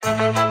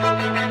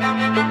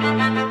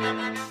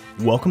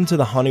Welcome to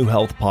the Hanu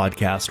Health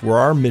Podcast, where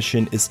our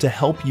mission is to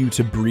help you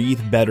to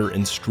breathe better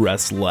and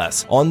stress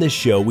less. On this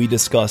show, we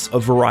discuss a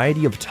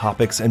variety of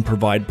topics and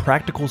provide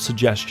practical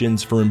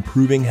suggestions for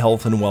improving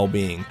health and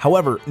well-being.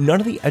 However, none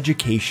of the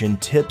education,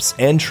 tips,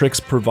 and tricks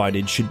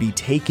provided should be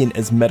taken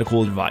as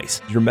medical advice.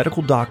 Your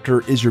medical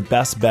doctor is your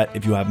best bet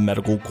if you have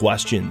medical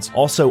questions.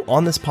 Also,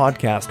 on this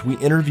podcast, we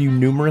interview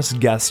numerous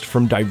guests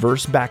from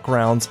diverse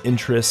backgrounds,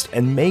 interests,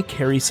 and may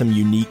carry some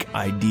unique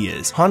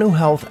ideas. Hanu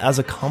Health as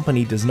a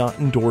company does not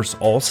endorse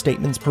all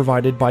statements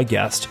provided by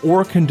guests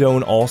or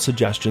condone all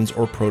suggestions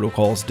or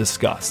protocols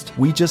discussed.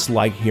 We just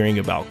like hearing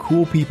about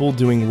cool people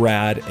doing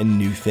rad and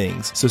new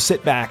things. So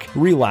sit back,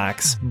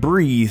 relax,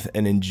 breathe,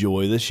 and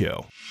enjoy the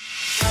show.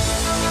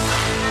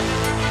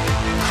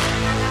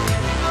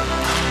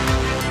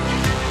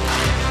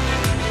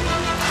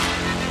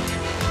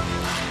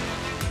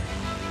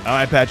 All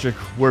right, Patrick,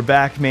 we're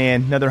back,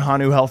 man. Another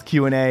Hanu Health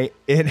Q&A.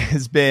 It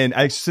has been,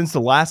 since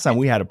the last time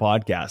we had a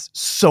podcast,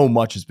 so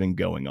much has been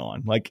going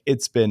on. Like,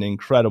 it's been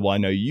incredible. I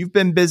know you've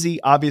been busy,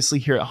 obviously,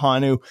 here at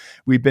Hanu.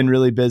 We've been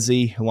really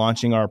busy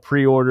launching our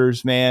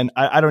pre-orders, man.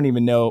 I don't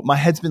even know. My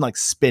head's been like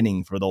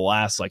spinning for the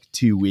last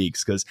 2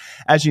 weeks because,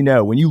 as you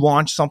know, when you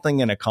launch something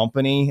in a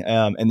company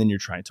and then you're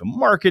trying to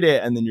market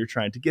it and then you're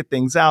trying to get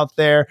things out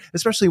there,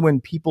 especially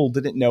when people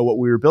didn't know what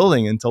we were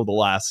building until the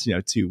last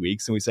 2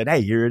 weeks. And we said,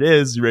 hey, here it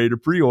is. You ready to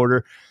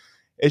pre-order?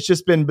 It's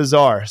just been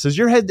bizarre. So has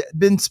your head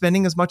been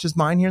spinning as much as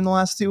mine here in the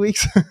last 2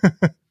 weeks?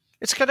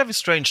 It's kind of a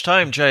strange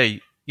time,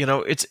 Jay.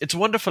 It's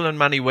wonderful in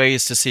many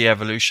ways to see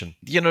evolution.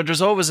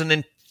 There's always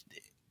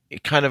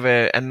kind of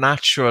a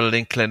natural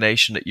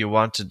inclination that you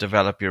want to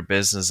develop your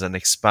business and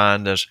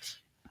expand it,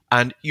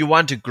 and you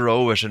want to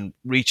grow it and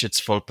reach its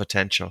full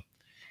potential.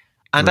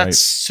 And That's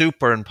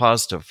super and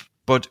positive.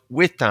 But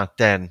with that,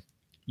 then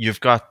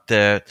you've got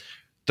the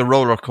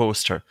roller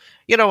coaster,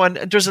 and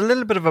there's a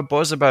little bit of a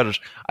buzz about it.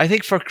 I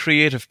think for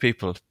creative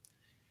people,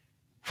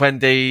 when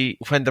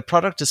the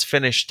product is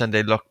finished and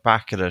they look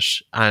back at it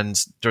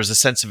and there's a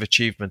sense of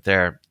achievement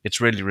there,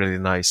 it's really, really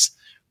nice.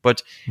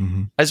 But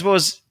I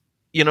suppose,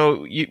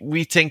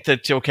 we think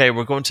that, okay,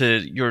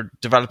 you're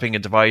developing a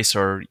device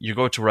or you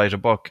go to write a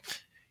book,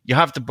 you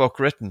have the book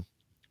written,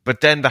 but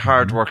then the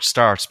hard work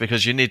starts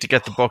because you need to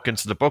get the book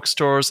into the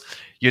bookstores,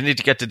 you need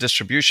to get the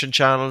distribution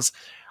channels,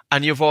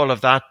 and you have all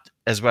of that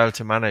as well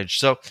to manage.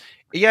 So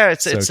yeah,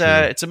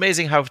 it's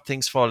amazing how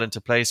things fall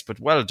into place, but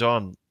well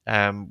done.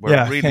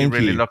 We're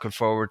really looking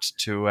forward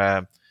to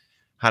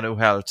Hanu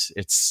Health.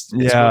 It's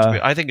going to be,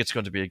 I think it's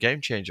going to be a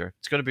game changer.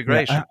 It's going to be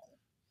great. Yeah,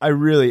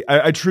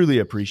 I truly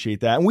appreciate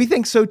that. And we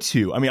think so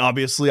too. I mean,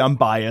 obviously I'm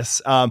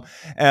biased. But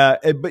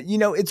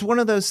it's one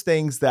of those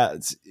things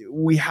that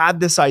we had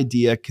this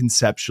idea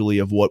conceptually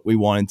of what we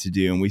wanted to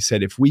do. And we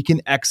said, if we can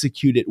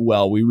execute it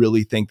well, we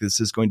really think this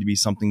is going to be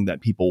something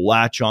that people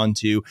latch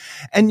onto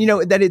and,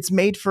 that it's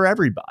made for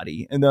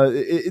everybody. And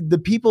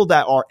the people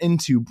that are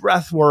into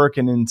breath work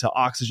and into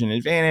Oxygen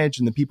Advantage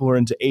and the people who are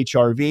into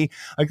HRV,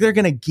 they're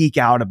going to geek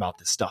out about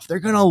this stuff. They're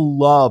going to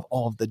love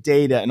all of the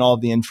data and all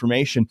of the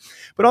information,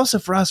 but also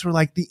for us, we're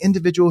like the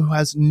individual who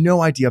has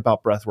no idea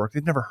about breath work.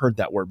 They've never heard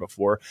that word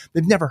before.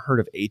 They've never heard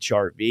of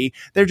HRV.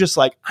 They're just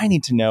like, I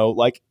need to know,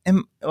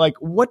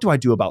 what do I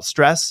do about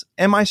stress?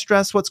 Am I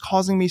stressed? What's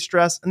causing me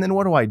stress? And then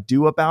what do I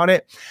do about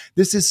it?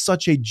 This is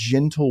such a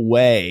gentle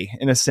way,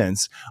 in a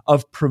sense,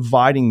 of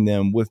providing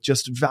them with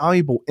just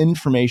valuable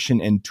information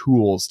and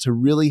tools to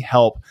really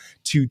help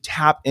to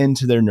tap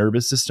into their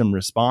nervous system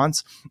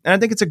response. And I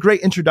think it's a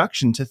great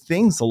introduction to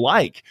things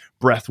like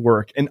breath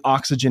work and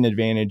Oxygen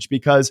Advantage,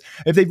 because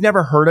if they've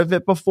never heard of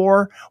it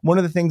before, one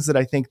of the things that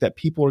I think that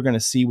people are going to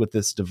see with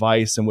this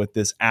device and with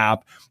this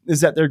app is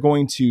that they're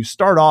going to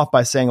start off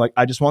by saying,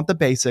 I just want the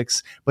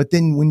basics. But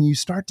then when you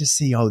start to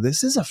see, oh,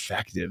 this is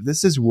effective,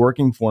 this is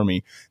working for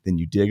me, then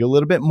you dig a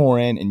little bit more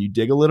in and you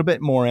dig a little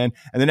bit more in.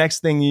 And the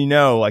next thing you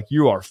know,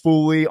 you are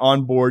fully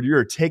on board.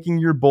 You're taking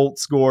your Bolt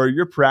score,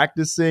 you're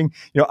practicing,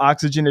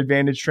 Oxygen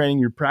Advantage training,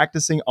 you're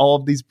practicing all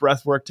of these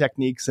breath work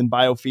techniques and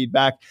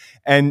biofeedback,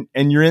 and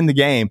you're in the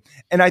game.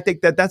 And I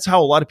think that that's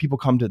how a lot of people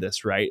come to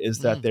this, right? Is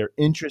that they're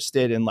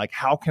interested in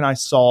how can I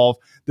solve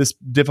this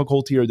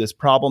difficulty or this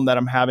problem that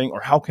I'm having, or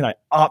how can I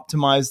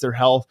optimize their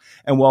health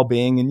and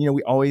well-being? And,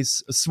 we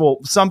always,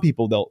 some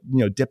people, they'll,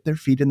 dip their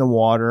feet in the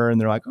water and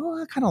they're like,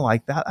 oh, I kind of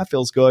like that. That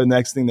feels good. And the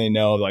next thing they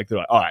know, they're like,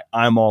 all right,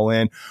 I'm all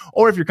in.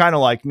 Or if you're kind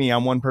of like me,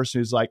 I'm one person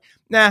who's like,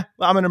 nah,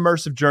 I'm an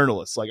immersive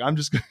journalist. I'm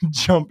just going to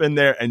jump in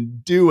there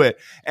and do it.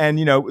 And,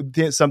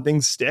 some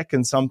things stick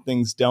and some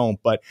things don't,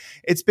 but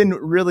it's been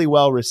really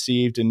well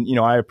received. And,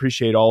 I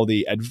appreciate all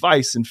the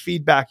advice and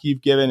feedback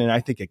you've given. And I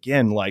think,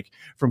 again,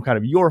 from kind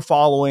of your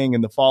following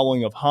and the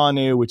following of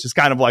Hanu, which is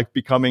kind of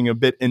becoming a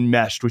bit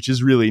enmeshed, which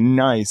is really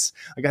nice.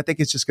 I think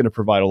it's just going to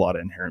provide a lot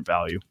of inherent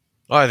value.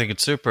 Oh, I think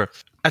it's super.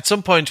 At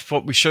some point,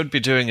 what we should be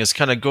doing is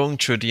kind of going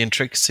through the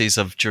intricacies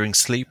of during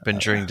sleep and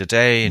during the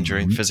day and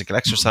during physical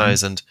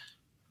exercise. And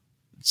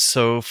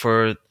so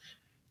for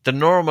the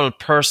normal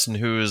person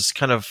who is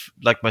kind of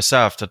like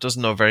myself, that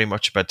doesn't know very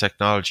much about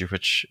technology,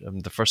 which I'm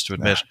the first to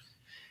admit,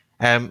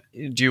 Do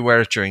you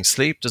wear it during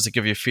sleep? Does it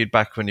give you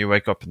feedback when you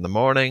wake up in the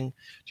morning?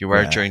 Do you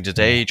wear it during the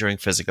day, during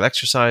physical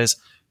exercise?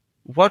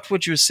 What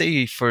would you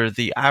say for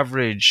the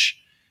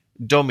average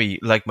dummy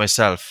like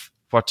myself,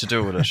 what to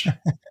do with it?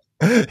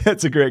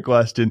 That's a great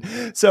question.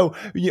 So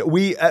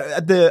we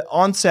at the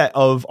onset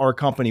of our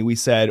company, we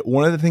said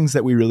one of the things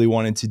that we really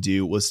wanted to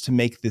do was to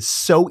make this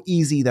so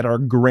easy that our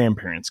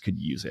grandparents could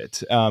use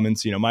it. And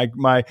so,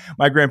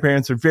 my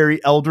grandparents are very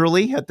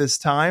elderly at this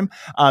time,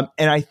 and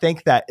I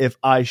think that if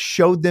I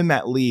showed them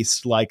at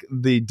least like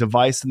the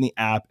device and the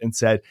app and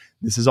said,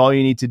 "This is all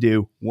you need to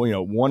do,"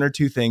 one or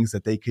two things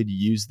that they could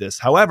use this.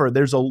 However,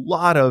 there's a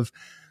lot of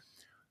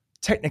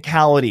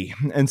technicality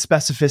and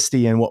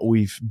specificity in what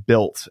we've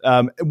built.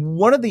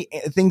 One of the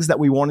things that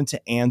we wanted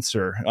to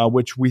answer,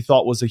 which we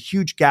thought was a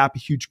huge gap, a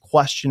huge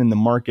question in the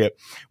market,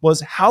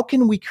 was how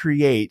can we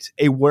create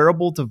a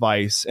wearable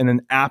device and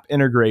an app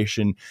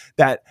integration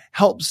that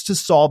helps to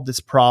solve this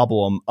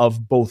problem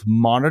of both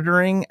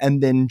monitoring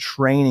and then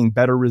training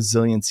better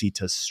resiliency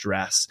to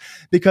stress?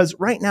 Because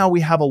right now we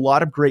have a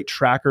lot of great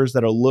trackers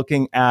that are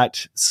looking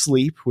at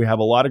sleep. We have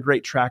a lot of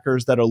great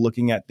trackers that are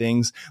looking at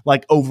things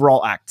like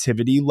overall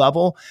activity level.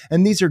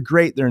 And these are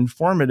great. They're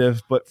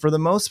informative, but for the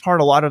most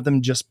part, a lot of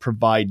them just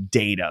provide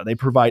data. They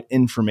provide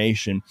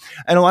information.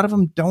 And a lot of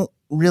them don't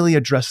really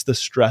address the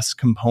stress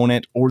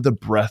component or the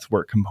breath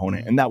work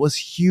component. And that was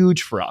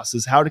huge for us,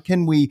 is how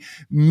can we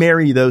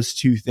marry those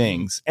two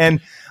things?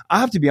 And I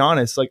have to be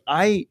honest, like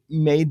I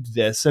made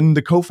this, and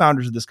the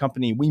co-founders of this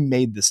company, we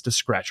made this to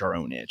scratch our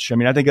own itch. I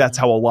mean, I think that's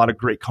how a lot of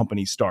great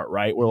companies start,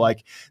 right? We're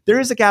like, there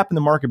is a gap in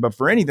the market, but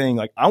for anything,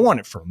 like I want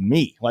it for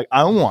me. Like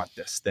I want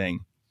this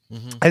thing.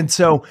 Mm-hmm. And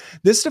so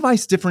this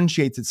device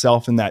differentiates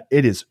itself in that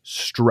it is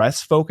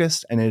stress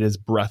focused and it is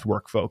breath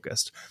work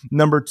focused.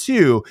 Number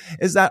two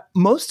is that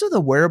most of the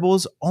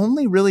wearables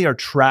only really are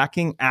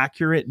tracking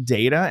accurate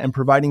data and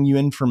providing you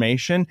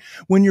information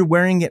when you're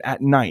wearing it at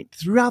night.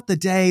 Throughout the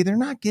day, they're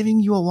not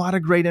giving you a lot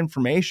of great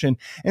information.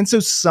 And so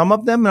some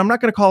of them, and I'm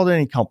not going to call it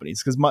any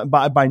companies because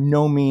by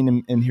no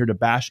means am here to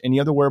bash any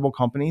other wearable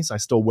companies. I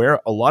still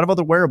wear a lot of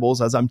other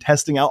wearables as I'm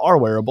testing out our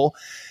wearable.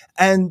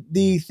 And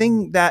the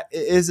thing that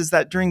is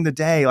that during the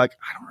day, like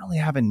I don't really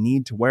have a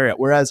need to wear it.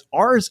 Whereas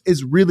ours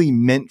is really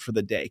meant for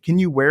the day. Can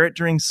you wear it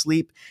during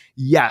sleep?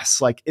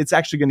 Yes. Like it's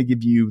actually going to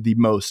give you the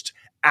most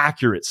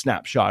accurate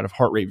snapshot of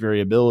heart rate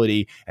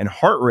variability and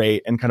heart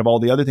rate and kind of all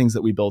the other things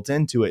that we built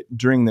into it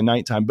during the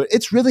nighttime. But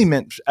it's really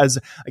meant as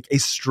like a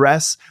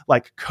stress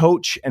like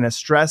coach and a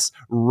stress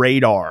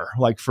radar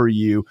like for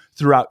you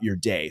throughout your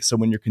day. So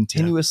when you're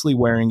continuously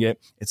wearing it,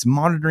 it's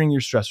monitoring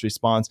your stress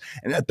response.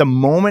 And at the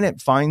moment it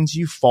finds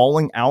you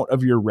falling out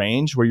of your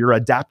range where your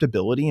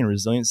adaptability and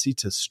resiliency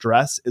to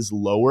stress is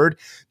lowered,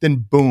 then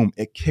boom,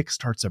 it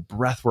kickstarts a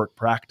breathwork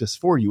practice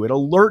for you. It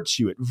alerts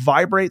you, it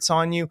vibrates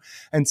on you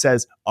and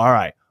says, all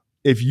right,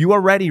 if you are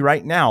ready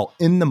right now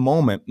in the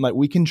moment, like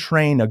we can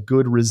train a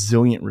good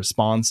resilient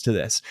response to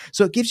this.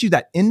 So it gives you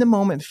that in the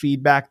moment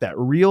feedback, that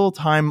real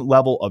time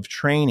level of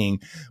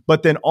training.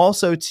 But then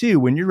also too,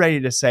 when you're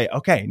ready to say,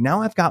 okay,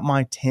 now I've got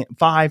my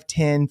 5,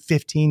 10,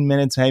 15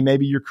 minutes. Hey,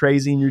 maybe you're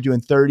crazy and you're doing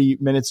 30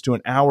 minutes to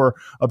an hour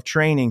of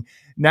training.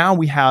 Now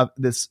we have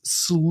this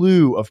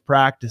slew of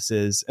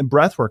practices and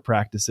breathwork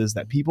practices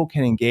that people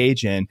can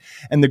engage in.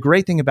 And the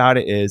great thing about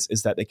it is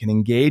that they can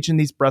engage in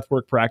these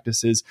breathwork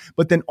practices,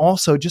 but then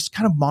also just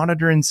kind of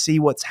monitor and see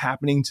what's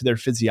happening to their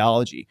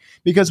physiology.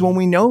 Because when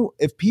we know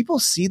if people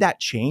see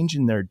that change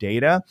in their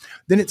data,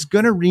 then it's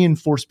going to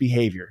reinforce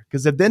behavior.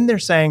 Because then they're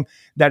saying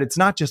that it's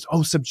not just,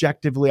 oh,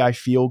 subjectively, I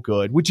feel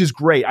good, which is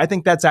great. I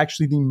think that's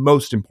actually the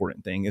most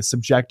important thing is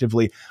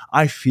subjectively,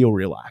 I feel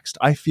relaxed.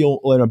 I feel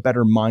in a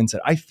better mindset.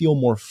 I feel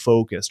more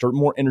focused or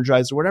more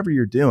energized or whatever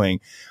you're doing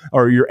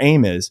or your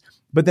aim is.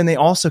 But then they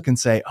also can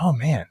say, oh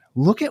man,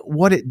 look at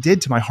what it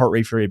did to my heart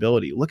rate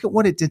variability. Look at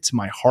what it did to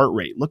my heart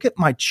rate. Look at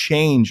my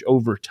change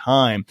over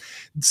time.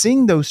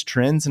 Seeing those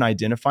trends and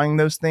identifying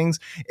those things,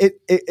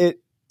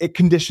 it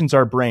conditions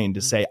our brain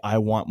to say, I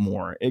want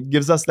more. It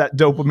gives us that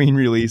dopamine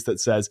release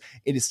that says,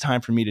 it is time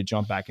for me to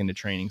jump back into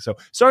training. So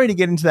sorry to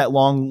get into that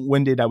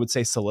long-winded, I would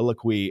say,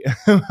 soliloquy.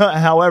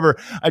 However,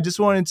 I just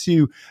wanted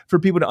for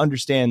people to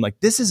understand, like,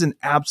 this is an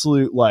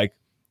absolute, like,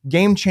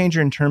 game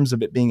changer in terms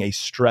of it being a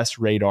stress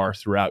radar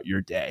throughout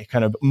your day,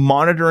 kind of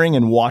monitoring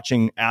and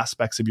watching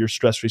aspects of your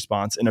stress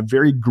response in a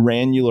very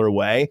granular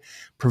way,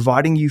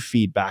 providing you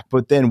feedback.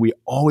 But then we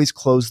always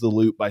close the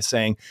loop by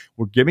saying,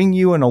 we're giving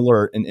you an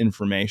alert and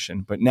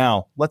information, but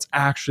now let's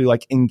actually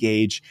like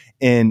engage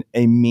in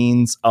a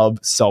means of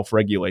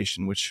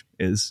self-regulation, which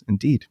is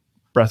indeed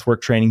breathwork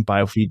training,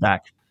 biofeedback.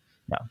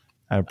 Yeah,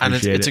 I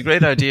appreciate it. And it's a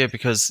great idea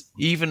because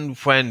even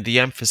when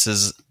the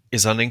emphasis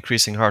is on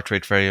increasing heart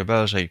rate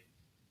variability,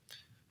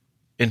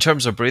 in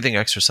terms of breathing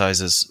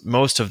exercises,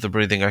 most of the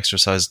breathing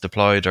exercises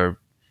deployed are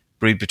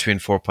breathe between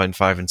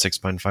 4.5 and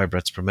 6.5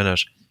 breaths per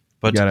minute.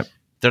 But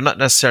they're not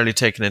necessarily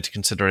taking into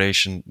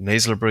consideration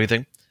nasal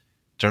breathing.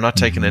 They're not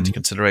taking into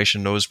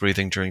consideration nose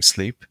breathing during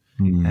sleep.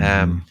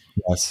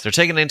 Yes. They're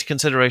taking into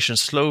consideration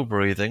slow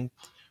breathing,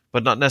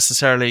 but not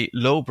necessarily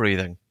low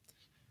breathing.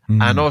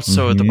 and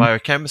also the Mm-hmm.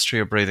 biochemistry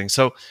of breathing.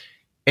 So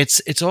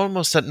it's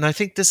almost that, and I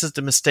think this is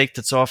the mistake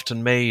that's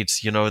often made,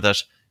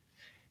 that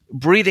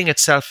breathing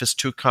itself is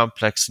too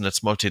complex and it's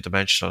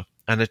multidimensional,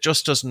 and it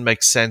just doesn't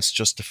make sense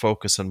just to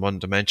focus on one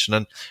dimension.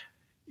 And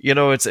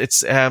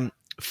it's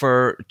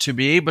for to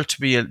be able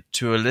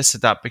to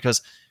elicit that,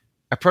 because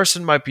a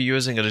person might be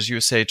using it, as you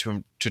say,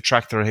 to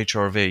track their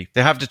HRV.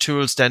 They have the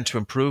tools then to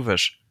improve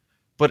it,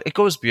 but it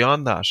goes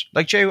beyond that.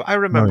 Like, Jay, I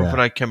remember when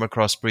I came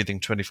across breathing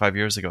 25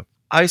 years ago,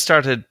 I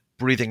started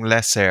breathing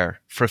less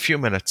air for a few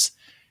minutes,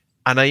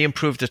 and I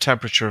improved the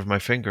temperature of my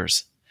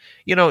fingers.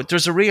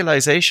 There's a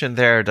realization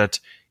there that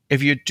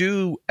if you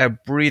do a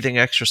breathing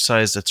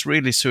exercise that's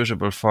really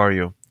suitable for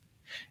you,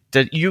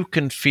 that you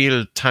can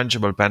feel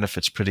tangible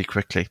benefits pretty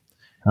quickly.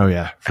 Oh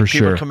yeah, for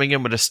sure. People coming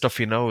in with a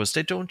stuffy nose,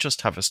 they don't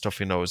just have a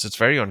stuffy nose. It's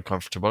very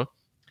uncomfortable.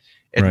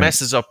 It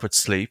messes up with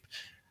sleep.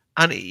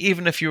 And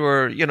even if you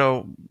were,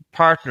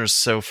 partners,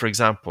 so for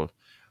example,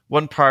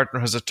 one partner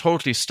has a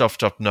totally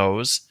stuffed up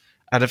nose,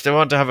 and if they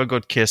want to have a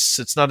good kiss,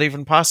 it's not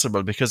even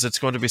possible because it's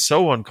going to be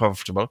so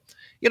uncomfortable.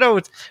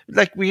 It's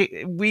like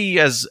we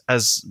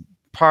as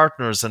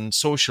partners and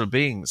social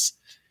beings,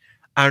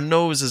 our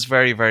nose is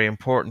very, very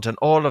important, and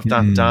all of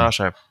that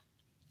data.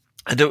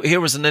 And here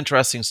was an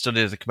interesting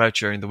study that came out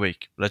during the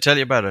week. Will I tell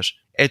you about it?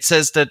 It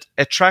says that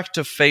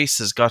attractive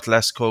faces got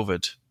less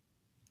COVID.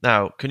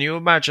 Now, can you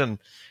imagine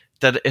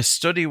that a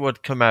study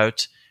would come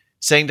out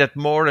saying that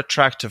more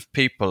attractive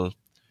people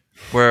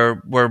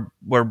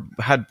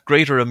had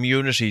greater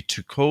immunity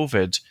to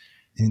COVID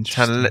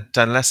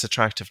than less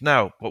attractive?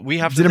 Now, what we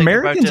have to think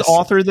Americans about this,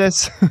 author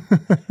this?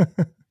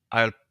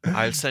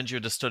 I'll send you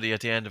the study at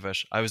the end of it.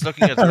 I was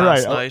looking at it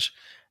last night.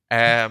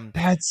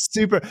 That's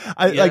super.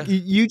 Like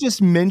you just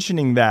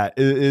mentioning that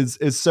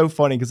is so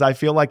funny, because I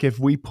feel like if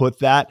we put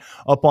that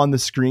up on the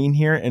screen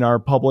here in our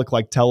public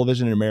like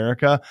television in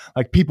America,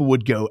 like people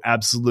would go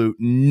absolute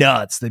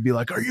nuts. They'd be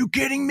like, "Are you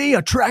kidding me?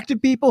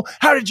 Attractive people?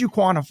 How did you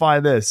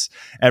quantify this?"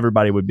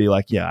 Everybody would be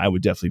like, "Yeah, I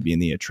would definitely be in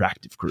the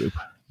attractive group,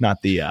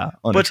 not the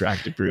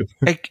unattractive group."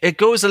 It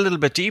goes a little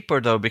bit deeper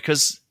though,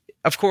 because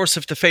of course,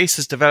 if the face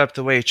is developed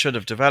the way it should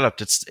have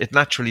developed, it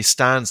naturally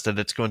stands that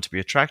it's going to be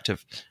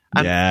attractive.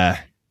 And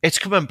it's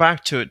coming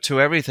back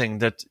to everything,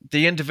 that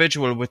the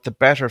individual with the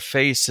better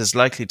face is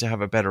likely to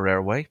have a better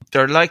airway.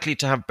 They're likely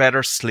to have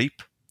better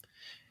sleep.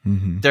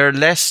 Mm-hmm. They're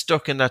less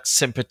stuck in that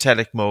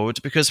sympathetic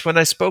mode, because when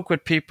I spoke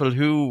with people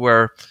who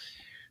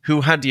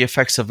had the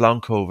effects of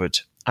long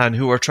COVID and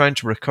who were trying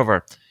to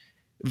recover,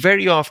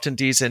 very often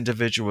these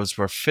individuals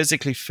were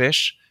physically fit,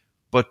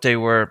 but they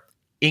were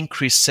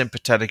increased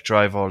sympathetic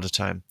drive all the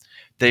time.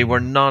 They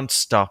were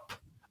non-stop.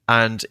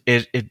 And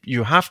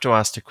you have to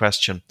ask the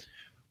question,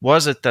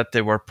 was it that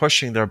they were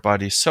pushing their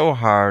body so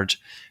hard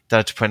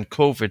that when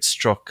COVID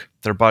struck,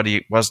 their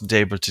body wasn't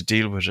able to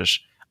deal with it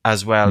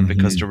as well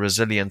because the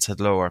resilience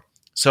had lower?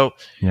 So,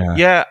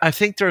 I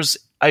think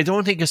I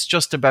don't think it's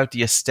just about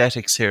the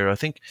aesthetics here. I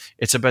think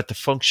it's about the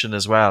function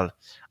as well.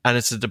 And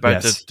it's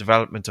about the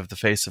development of the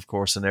face, of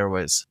course, and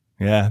airways.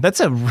 Yeah, that's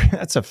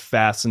a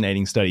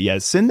fascinating study. Yeah,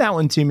 send that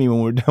one to me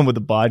when we're done with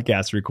the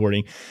podcast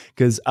recording,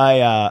 because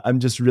I'm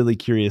just really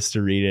curious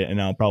to read it,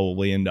 and I'll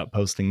probably end up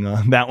posting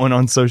that one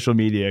on social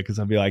media, because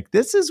I'll be like,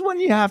 this is one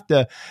you have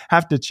to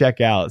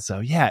check out. So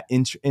yeah,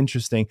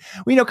 interesting.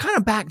 Well, kind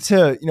of back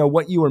to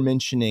what you were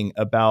mentioning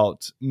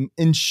about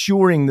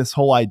ensuring this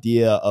whole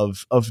idea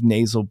of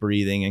nasal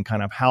breathing and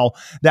kind of how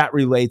that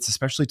relates,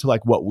 especially to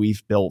like what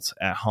we've built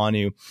at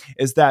Hanu,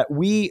 is that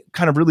we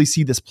kind of really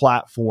see this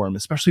platform,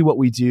 especially what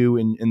we do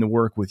in the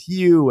work with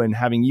you and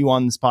having you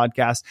on this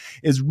podcast,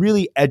 is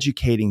really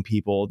educating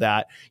people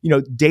that,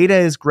 data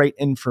is great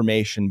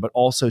information, but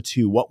also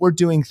too, what we're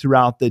doing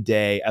throughout the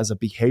day as a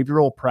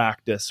behavioral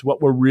practice,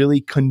 what we're really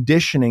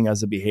conditioning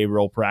as a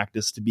behavioral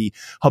practice to be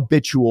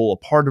habitual, a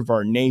part of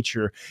our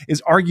nature,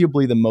 is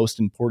arguably the most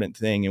important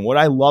thing. And what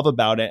I love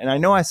about it, and I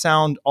know I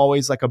sound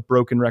always like a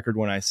broken record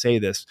when I say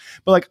this,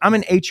 but like I'm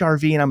an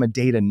HRV and I'm a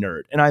data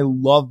nerd, and I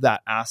love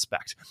that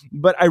aspect.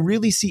 But I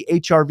really see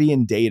HRV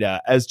and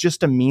data as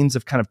just a means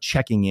of kind of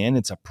checking in.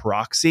 It's a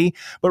proxy,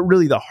 but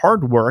really the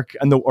hard work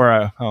and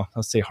I'll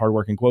say hard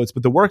work in quotes,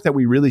 but the work that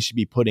we really should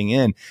be putting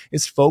in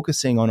is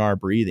focusing on our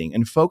breathing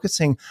and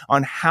focusing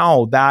on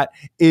how that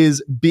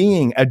is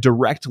being a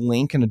direct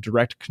link and a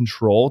direct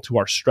control to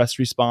our stress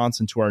response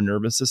and to our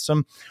nervous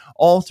system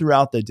all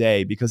throughout the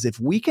day. Because if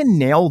we can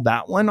nail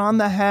that one on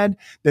the head,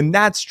 then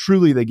that's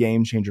truly the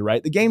game changer,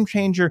 right? The game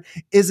changer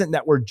isn't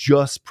that we're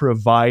just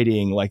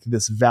providing like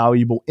this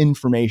valuable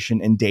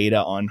information and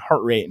data on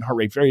heart rate and heart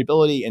rate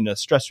variability and a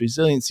stress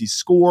resiliency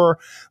score.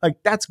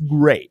 Like, that's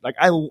great. Like,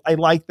 I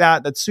like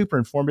that. That's super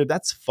informative.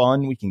 That's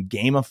fun. We can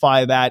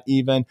gamify that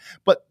even.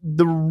 But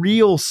the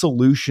real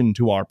solution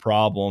to our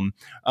problem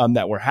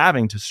that we're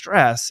having to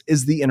stress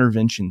is the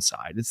intervention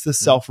side. It's the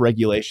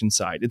self-regulation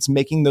side. It's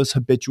making those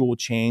habitual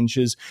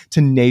changes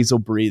to nasal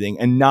breathing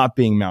and not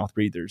being mouth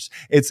breathers.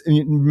 It's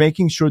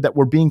making sure that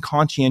we're being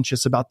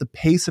conscientious about the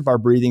pace of our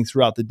breathing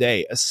throughout the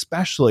day,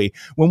 especially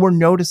when we're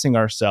noticing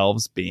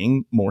ourselves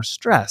being more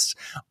stressed.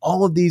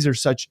 All of these are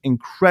such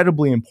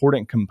incredibly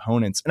important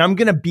components. And I'm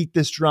going to beat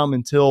this drum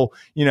until,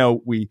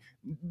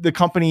 the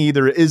company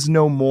either is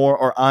no more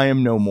or I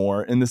am no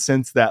more, in the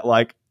sense that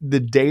like the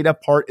data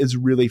part is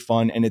really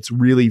fun and it's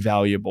really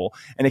valuable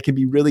and it can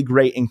be really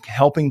great in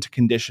helping to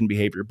condition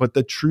behavior. But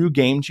the true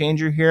game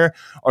changer here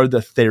are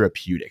the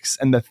therapeutics,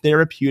 and the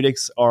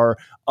therapeutics are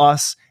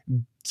us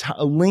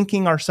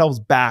linking ourselves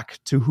back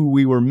to who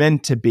we were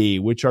meant to be,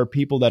 which are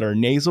people that are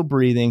nasal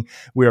breathing.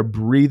 We are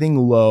breathing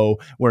low.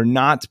 We're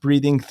not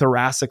breathing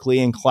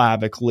thoracically and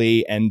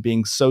clavically and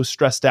being so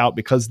stressed out,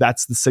 because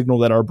that's the signal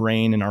that our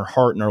brain and our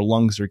heart and our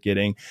lungs are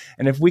getting.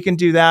 And if we can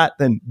do that,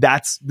 then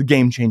that's the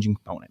game-changing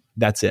component.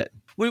 That's it.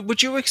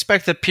 Would you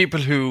expect that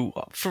people who,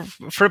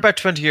 for about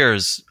 20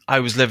 years,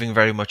 I was living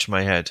very much in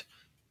my head,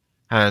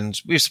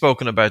 and we've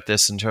spoken about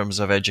this in terms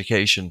of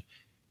education,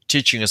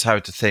 teaching us how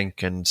to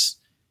think and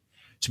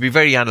to be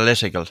very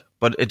analytical,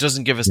 but it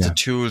doesn't give us the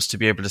tools to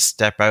be able to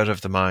step out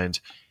of the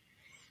mind.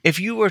 If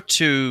you were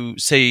to,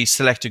 say,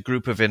 select a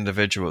group of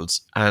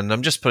individuals, and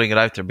I'm just putting it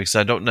out there because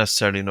I don't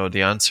necessarily know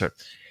the answer,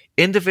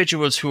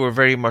 individuals who are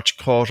very much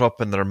caught up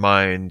in their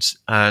mind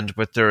and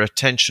with their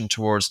attention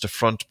towards the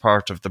front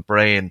part of the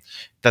brain,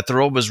 that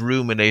they're always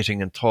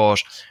ruminating in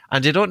thought,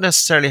 and they don't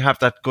necessarily have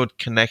that good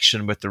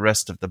connection with the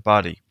rest of the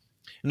body.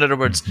 In other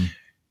words,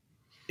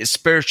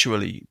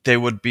 spiritually, they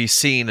would be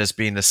seen as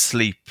being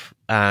asleep.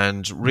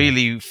 And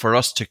really, for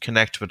us to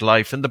connect with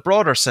life in the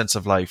broader sense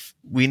of life,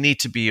 we need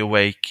to be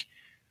awake.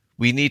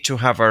 We need to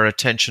have our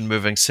attention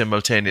moving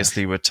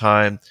simultaneously with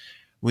time.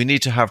 We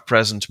need to have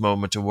present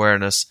moment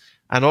awareness,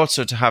 and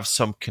also to have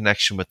some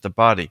connection with the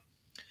body.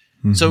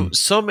 So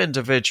some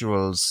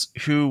individuals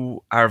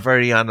who are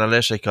very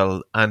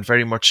analytical and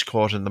very much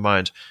caught in the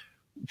mind,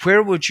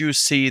 where would you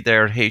see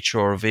their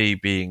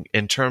HRV being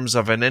in terms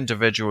of an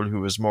individual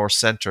who is more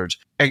centered,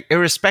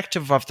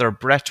 irrespective of their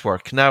breath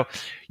work? Now,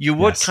 you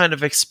would kind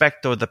of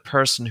expect, though, the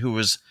person who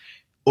is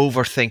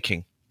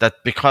overthinking,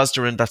 that because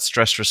they're in that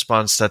stress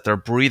response, that their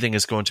breathing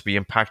is going to be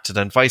impacted,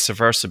 and vice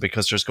versa,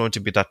 because there's going to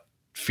be that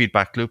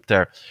feedback loop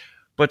there.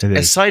 But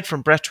aside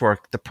from breath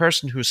work, the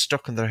person who's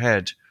stuck in their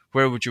head,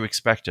 where would you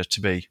expect it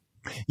to be?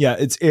 Yeah,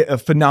 it's a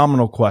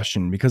phenomenal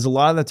question, because a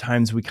lot of the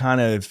times we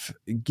kind of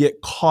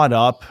get caught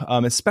up,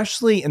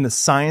 especially in the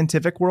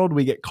scientific world,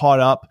 we get caught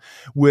up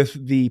with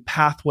the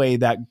pathway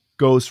that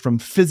goes from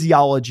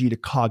physiology to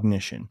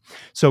cognition.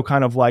 So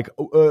kind of like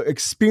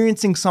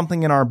experiencing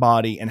something in our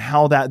body and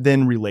how that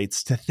then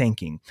relates to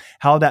thinking,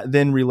 how that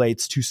then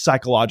relates to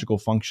psychological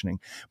functioning.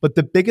 But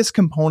the biggest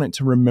component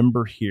to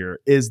remember here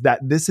is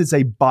that this is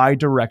a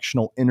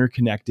bi-directional,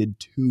 interconnected,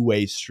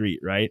 two-way street,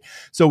 right?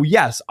 So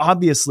yes,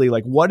 obviously,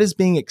 like what is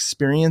being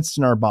experienced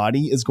in our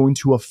body is going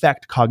to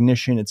affect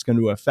cognition. It's going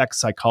to affect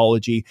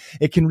psychology.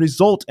 It can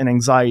result in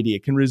anxiety.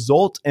 It can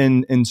result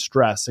in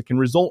stress. It can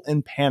result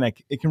in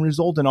panic. It can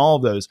result in all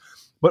of those.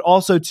 But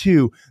also,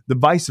 too, the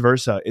vice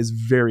versa is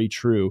very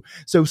true.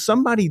 So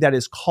somebody that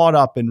is caught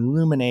up in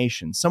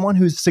rumination, someone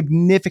who's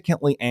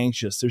significantly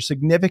anxious, they're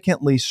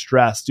significantly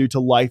stressed due to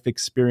life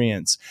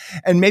experience,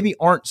 and maybe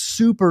aren't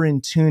super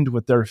in tune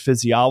with their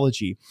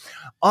physiology.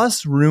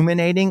 Us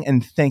ruminating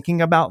and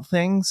thinking about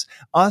things,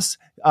 us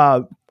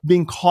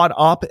being caught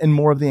up in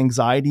more of the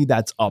anxiety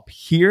that's up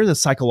here, the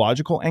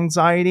psychological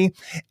anxiety,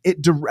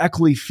 it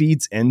directly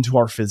feeds into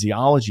our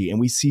physiology, and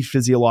we see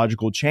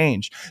physiological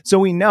change. So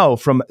we know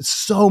from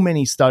so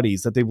many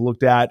studies that they've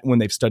looked at when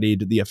they've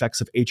studied the effects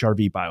of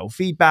HRV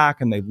biofeedback,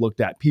 and they've looked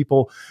at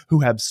people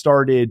who have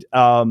started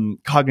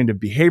cognitive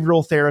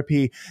behavioral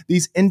therapy,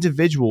 these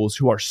individuals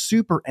who are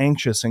super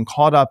anxious and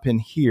caught up in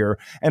here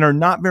and are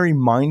not very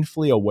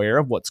mindfully aware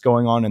of what's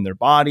going on in their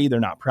body. They're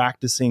not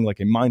practicing like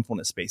a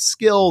mindfulness-based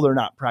skill. They're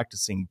not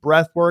practicing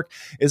breath work,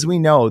 is we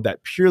know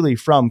that purely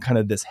from kind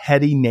of this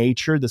heady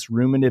nature, this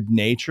ruminative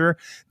nature,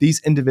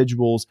 these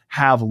individuals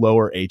have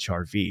lower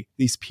HRV.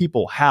 These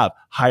people have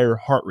higher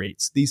heart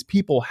rates. These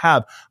people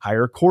have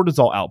higher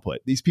cortisol output.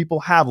 These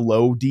people have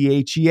low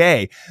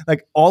DHEA.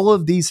 Like all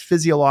of these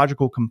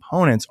physiological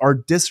components are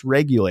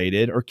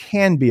dysregulated, or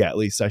can be, at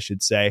least I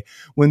should say,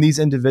 when these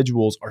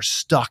individuals are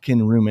stuck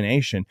in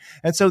rumination.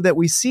 And so that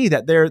we see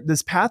that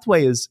this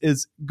pathway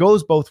is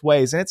goes both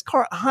ways. And it's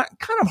kind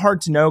of hard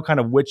to know kind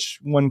of which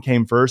one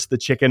came first, the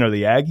chicken or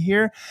the egg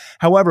here.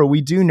 However, we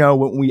do know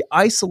when we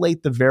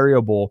isolate the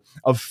variable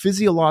of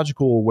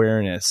physiological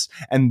awareness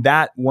and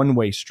that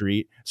one-way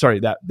street,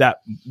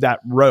 that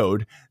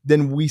road,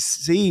 then we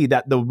see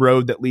that the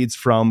road that leads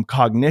from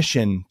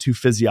cognition to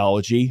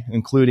physiology,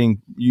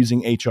 including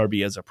using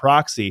HRV as a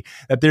proxy,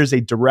 that there's a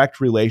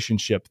direct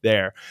relationship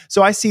there.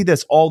 So I see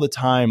this all the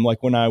time,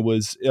 like when I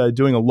was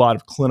doing a lot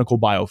of clinical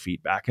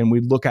biofeedback, and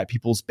we'd look at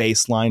people's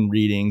baseline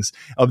readings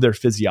of their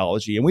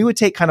physiology, and we would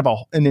take kind of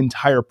an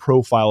entire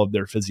profile of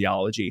their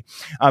physiology.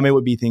 It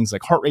would be things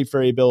like heart rate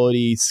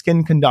variability,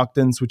 skin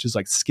conductance, which is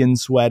like skin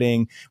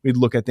sweating. We'd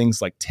look at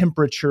things like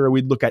temperature.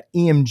 We'd look at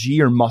EMG,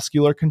 or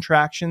muscular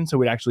contraction. So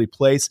we'd actually actually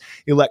place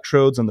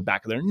electrodes on the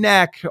back of their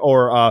neck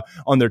or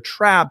on their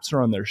traps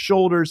or on their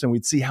shoulders, and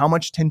we'd see how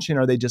much tension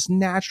are they just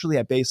naturally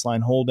at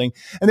baseline holding.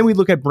 And then we'd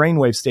look at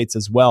brainwave states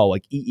as well,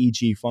 like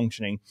EEG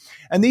functioning.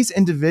 And these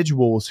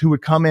individuals who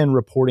would come in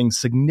reporting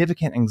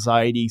significant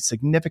anxiety,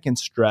 significant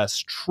stress,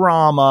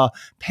 trauma,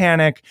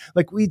 panic,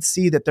 like we'd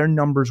see that their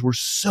numbers were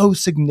so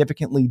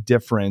significantly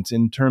different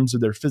in terms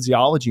of their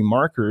physiology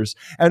markers.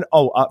 And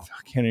I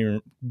can't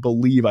even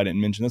believe I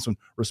didn't mention this one,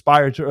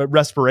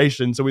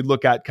 respiration. So we'd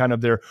look at kind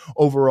of their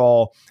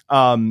overall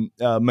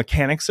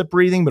mechanics of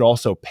breathing, but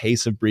also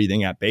pace of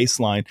breathing at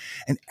baseline.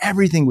 And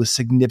everything was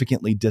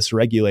significantly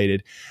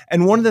dysregulated.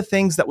 And one of the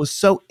things that was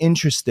so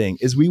interesting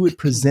is we would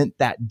present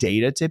that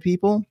data to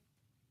people,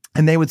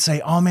 and they would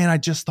say, oh man, I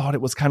just thought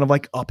it was kind of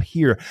like up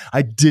here.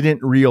 I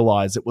didn't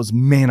realize it was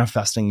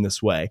manifesting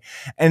this way.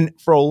 And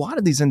for a lot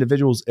of these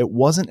individuals, it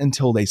wasn't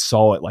until they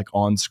saw it like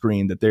on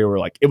screen that they were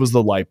like, it was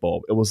the light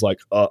bulb. It was like,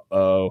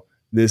 uh-oh,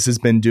 this has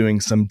been doing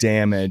some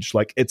damage.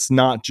 Like, it's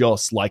not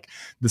just like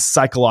the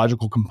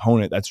psychological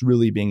component that's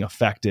really being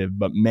effective,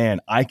 but man,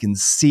 I can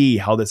see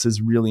how this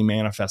is really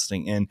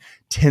manifesting in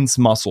tense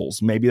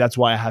muscles. Maybe that's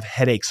why I have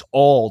headaches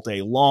all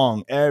day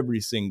long,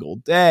 every single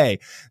day.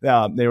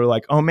 They were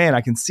like, oh man,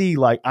 I can see,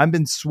 like, I've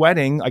been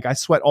sweating. Like, I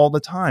sweat all the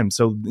time.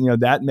 So,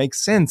 that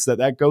makes sense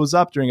that goes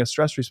up during a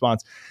stress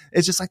response.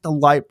 It's just like the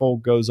light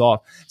bulb goes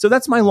off. So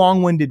that's my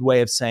long-winded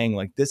way of saying,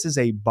 like, this is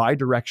a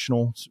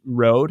bi-directional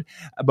road,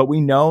 but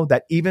we know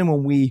that even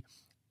when we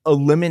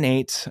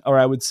eliminate, or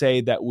I would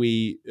say that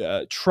we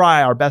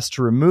try our best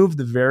to remove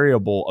the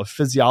variable of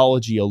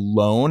physiology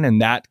alone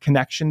and that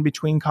connection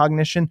between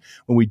cognition,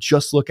 when we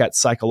just look at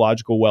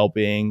psychological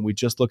well-being, we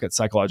just look at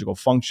psychological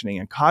functioning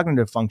and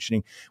cognitive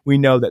functioning, we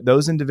know that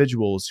those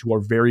individuals who are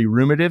very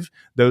ruminative,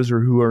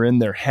 who are in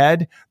their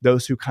head,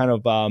 those who kind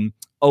of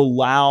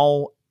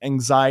allow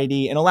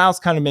anxiety, and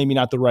allows kind of maybe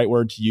not the right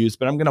word to use,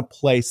 but I'm going to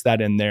place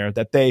that in there,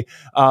 that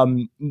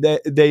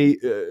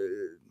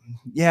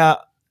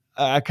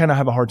I kind of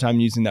have a hard time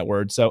using that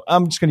word, so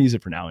I'm just going to use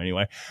it for now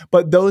anyway.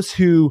 But those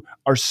who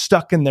are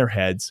stuck in their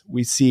heads,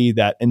 we see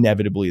that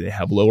inevitably they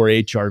have lower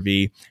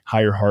HRV,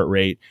 higher heart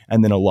rate,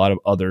 and then a lot of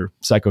other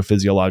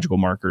psychophysiological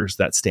markers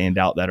that stand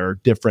out that are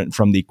different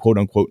from the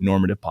quote-unquote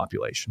normative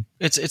population.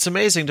 It's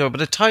amazing though,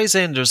 but it ties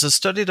in. There's a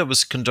study that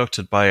was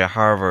conducted by a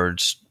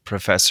Harvard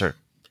professor.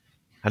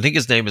 I think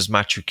his name is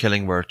Matthew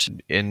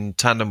Killingworth, in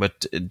tandem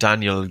with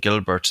Daniel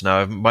Gilbert. Now,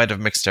 I might have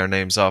mixed their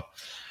names up.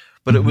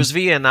 But it was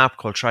via an app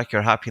called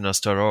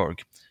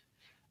trackyourhappiness.org.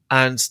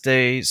 And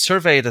they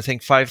surveyed, I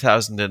think,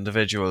 5,000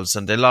 individuals,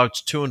 and they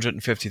logged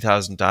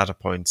 250,000 data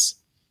points.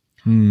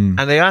 And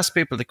they asked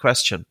people the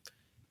question,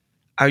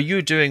 are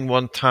you doing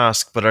one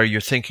task, but are you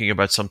thinking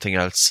about something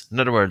else?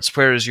 In other words,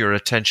 where is your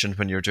attention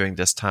when you're doing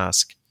this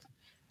task?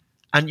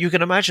 And you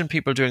can imagine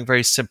people doing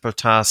very simple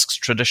tasks.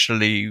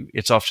 Traditionally,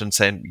 it's often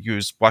said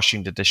use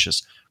washing the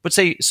dishes. But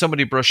say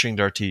somebody brushing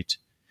their teeth.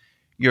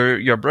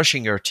 You're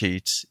brushing your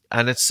teeth,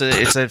 and it's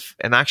an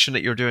action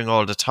that you're doing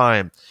all the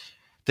time,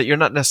 that you're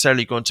not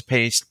necessarily going to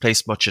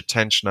place much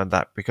attention on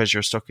that because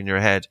you're stuck in your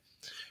head.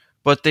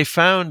 But they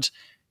found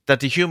that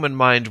the human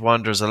mind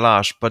wanders a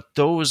lot, but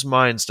those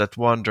minds that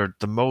wandered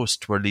the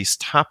most were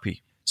least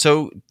happy.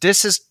 So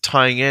this is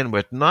tying in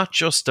with not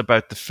just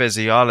about the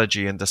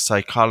physiology and the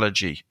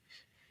psychology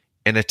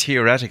in a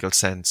theoretical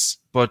sense,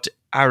 but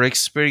our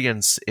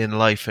experience in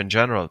life in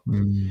general.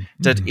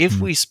 That if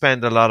we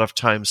spend a lot of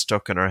time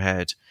stuck in our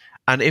head,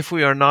 and if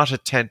we are not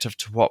attentive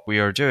to what we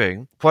are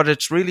doing, what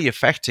it's really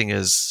affecting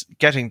is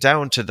getting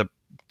down to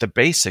the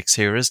basics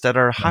here, is that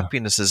our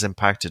happiness is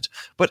impacted.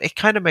 But it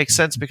kind of makes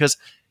sense, because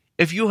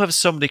if you have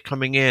somebody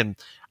coming in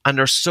and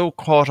they're so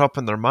caught up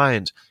in their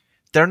mind,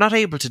 they're not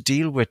able to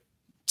deal with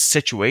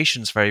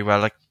situations very well.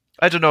 Like,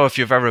 I don't know if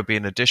you've ever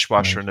been a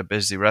dishwasher in a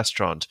busy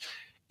restaurant.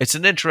 It's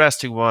an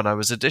interesting one. I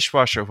was a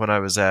dishwasher when I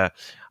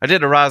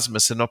did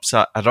Erasmus at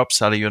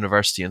Uppsala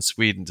University in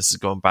Sweden. This is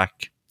going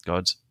back,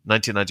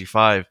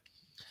 1995.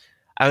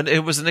 And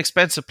it was an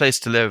expensive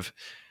place to live.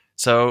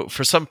 So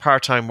for some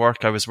part-time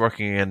work, I was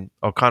working in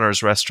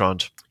O'Connor's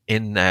restaurant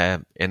in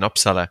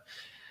Uppsala.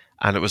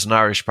 And it was an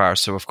Irish bar.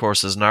 So of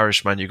course, as an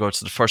Irishman, you go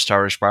to the first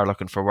Irish bar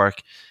looking for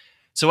work.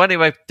 So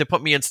anyway, they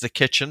put me into the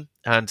kitchen,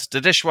 and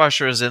the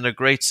dishwasher is in a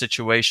great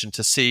situation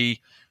to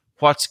see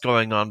what's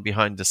going on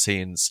behind the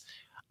scenes.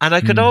 And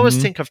I could always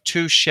think of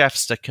two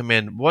chefs that come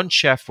in. One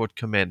chef would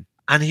come in,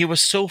 and he was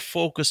so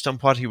focused on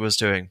what he was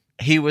doing.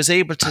 He was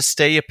able to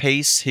stay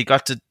apace. He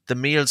got the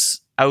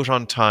meals out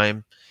on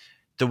time.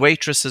 The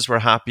waitresses were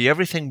happy.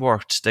 Everything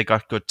worked. They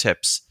got good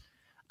tips.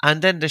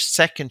 And then the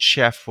second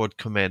chef would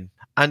come in.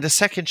 And the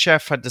second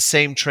chef had the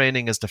same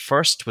training as the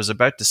first, was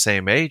about the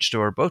same age. They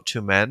were both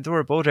two men. They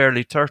were both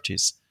early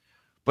 30s.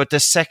 But the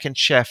second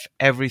chef,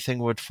 everything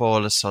would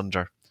fall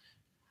asunder.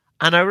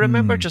 And I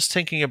remember just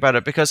thinking about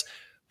it, because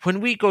when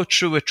we go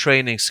through a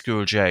training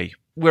school, Jay,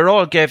 we're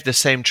all gave the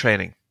same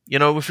training.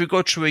 If we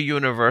go through a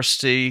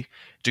university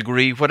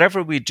degree,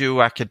 whatever we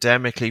do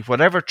academically,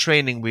 whatever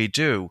training we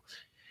do,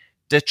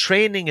 the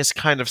training is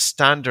kind of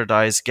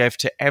standardized, gave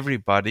to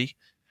everybody.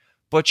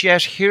 But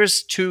yet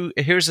here's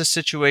a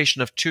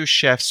situation of two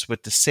chefs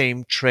with the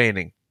same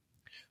training,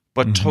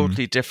 but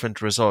totally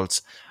different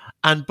results.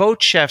 And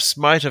both chefs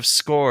might have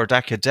scored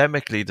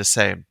academically the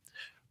same,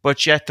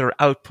 but yet their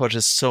output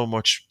is so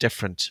much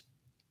different.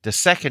 The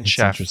second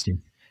chef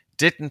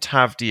didn't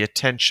have the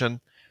attention,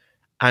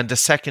 and the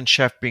second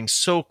chef being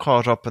so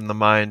caught up in the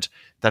mind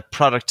that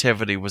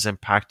productivity was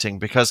impacting.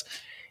 Because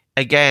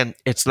again,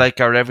 it's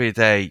like our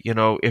everyday,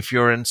 if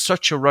you're in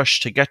such a rush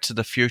to get to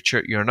the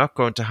future, you're not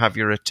going to have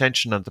your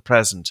attention on the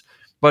present.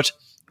 But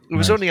it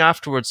was only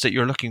afterwards that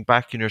you're looking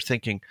back and you're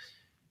thinking,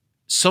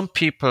 some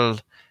people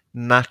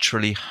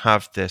naturally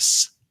have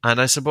this. And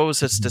I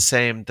suppose it's the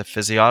same, the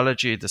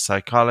physiology, the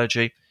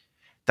psychology,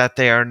 that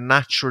they are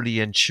naturally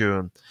in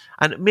tune.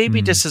 And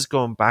maybe this is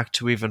going back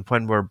to even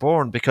when we're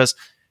born, because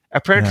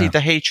apparently the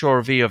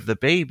HRV of the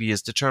baby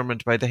is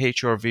determined by the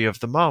HRV of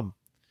the mom.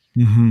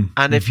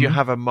 And if you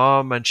have a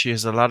mom and she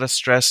has a lot of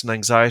stress and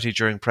anxiety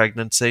during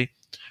pregnancy,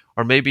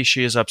 or maybe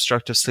she has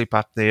obstructive sleep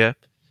apnea,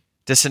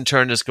 this in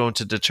turn is going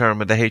to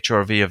determine the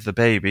HRV of the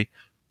baby.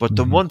 But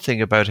the one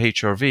thing about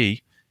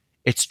HRV,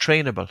 it's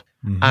trainable.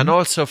 And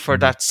also for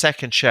that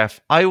second chef,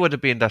 I would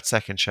have been that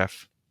second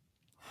chef.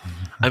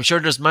 I'm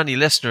sure there's many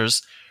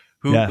listeners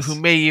who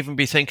may even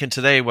be thinking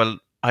today, well,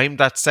 I'm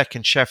that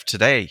second chef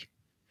today.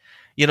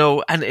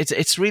 And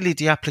it's really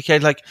the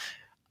application. Like,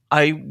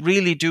 I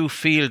really do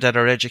feel that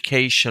our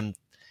education,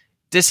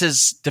 this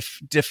is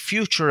the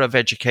future of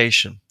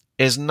education,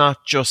 is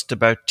not just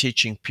about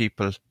teaching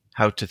people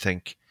how to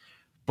think,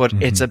 but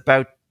it's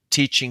about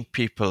teaching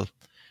people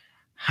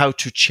how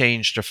to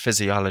change their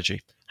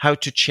physiology, how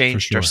to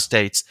change their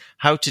states,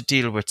 how to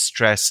deal with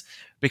stress.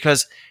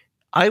 Because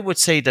I would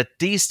say that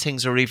these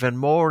things are even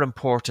more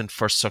important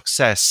for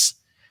success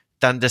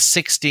than the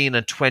 16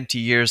 and 20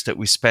 years that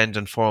we spend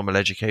in formal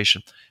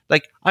education.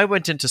 Like, I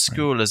went into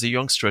school as a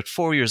youngster at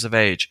 4 years of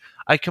age.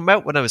 I came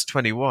out when I was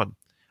 21.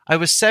 I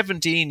was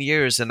 17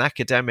 years in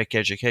academic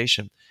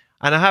education.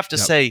 And I have to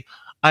say,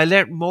 I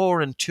learned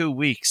more in 2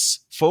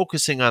 weeks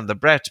focusing on the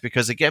breath,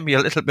 because it gave me a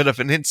little bit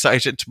of an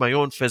insight into my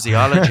own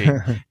physiology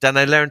than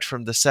I learned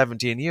from the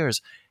 17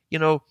 years.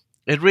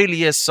 It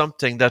really is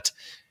something that,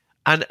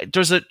 and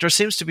there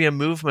seems to be a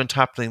movement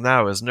happening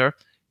now, isn't there?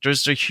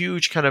 There's a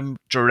huge kind of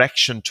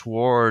direction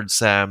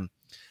towards, and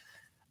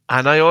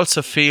I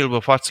also feel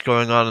with what's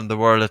going on in the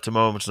world at the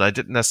moment, and I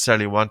didn't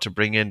necessarily want to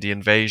bring in the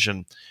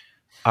invasion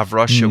of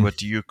Russia with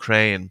the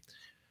Ukraine,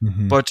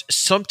 but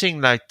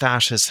something like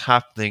that is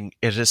happening.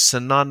 It is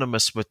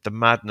synonymous with the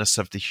madness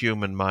of the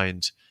human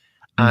mind.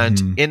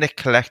 And in a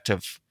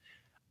collective,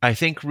 I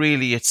think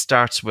really it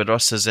starts with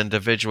us as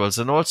individuals.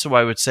 And also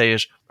I would say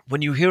it,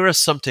 when you hear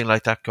something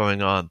like that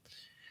going on,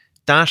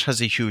 that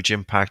has a huge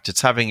impact.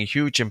 It's having a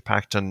huge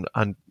impact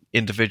on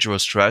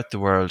individuals throughout the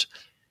world.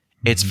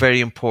 It's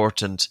very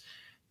important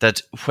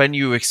that when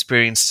you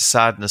experience the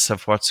sadness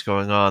of what's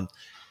going on,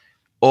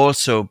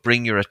 also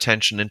bring your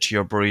attention into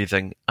your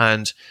breathing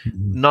and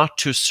not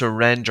to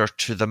surrender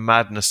to the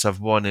madness of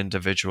one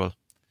individual.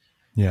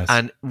 Yes.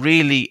 And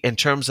really, in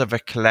terms of a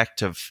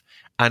collective,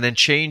 and in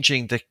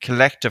changing the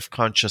collective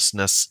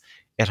consciousness,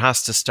 it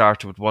has to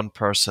start with one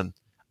person.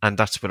 And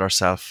that's with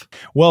ourselves.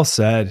 Well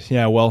said.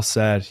 Yeah, well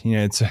said.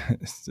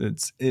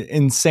 It's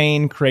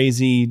insane,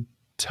 crazy,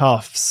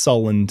 tough,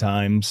 sullen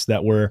times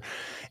that we're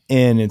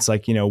in. It's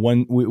like,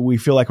 when we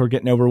feel like we're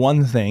getting over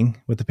one thing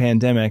with the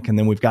pandemic, and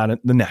then we've got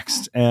the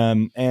next.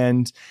 And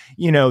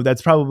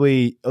that's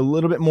probably a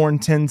little bit more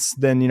intense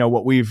than,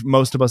 what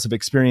most of us have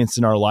experienced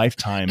in our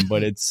lifetime,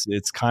 but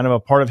it's kind of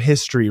a part of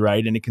history,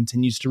 right? And it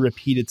continues to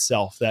repeat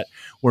itself, that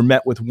we're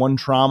met with one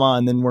trauma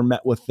and then we're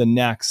met with the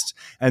next.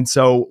 And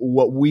so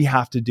what we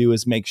have to do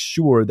is make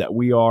sure that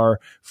we are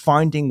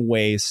finding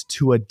ways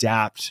to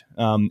adapt,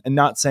 and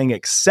not saying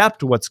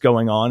accept what's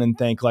going on and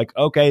think like,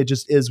 okay, it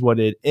just is what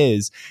it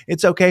is.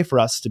 It's okay for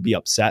us to be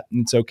upset,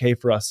 and it's okay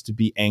for us to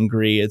be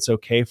angry. It's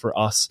okay for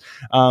us,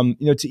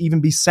 to even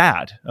be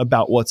sad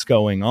about what's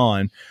going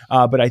on.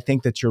 But I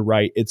think that you're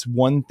right. It's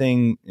one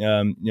thing,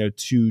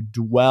 to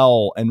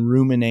dwell and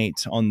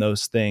ruminate on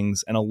those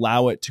things and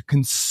allow it to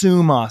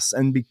consume us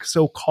and be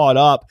so caught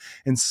up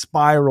and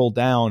spiral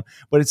down.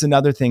 But it's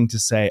another thing to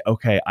say,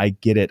 okay, I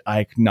get it. I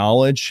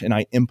acknowledge and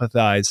I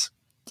empathize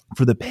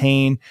for the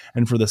pain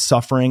and for the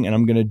suffering, and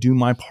I'm going to do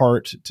my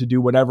part to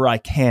do whatever I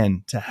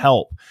can to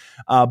help.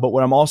 But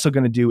what I'm also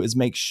going to do is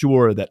make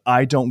sure that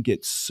I don't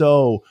get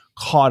so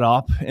caught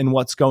up in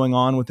what's going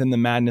on within the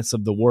madness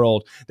of the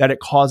world that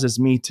it causes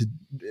me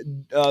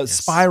to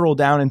spiral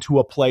down into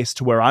a place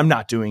to where I'm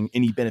not doing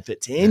any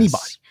benefit to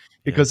anybody.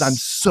 Because I'm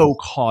so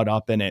caught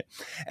up in it.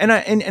 And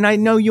I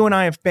know you and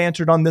I have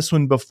bantered on this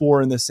one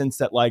before, in the sense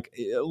that, like,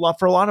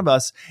 for a lot of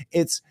us,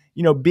 it's,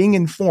 being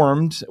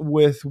informed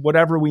with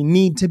whatever we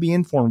need to be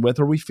informed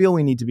with, or we feel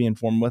we need to be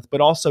informed with, but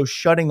also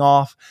shutting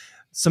off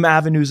some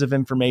avenues of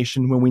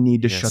information when we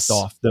need to shut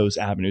off those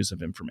avenues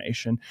of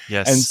information.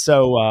 Yes. And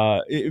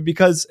so,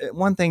 because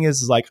one thing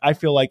is like, I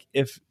feel like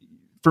if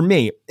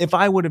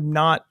I would have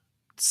not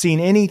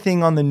seen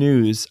anything on the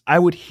news, I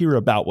would hear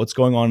about what's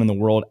going on in the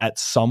world at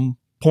some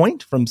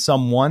point from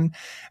someone.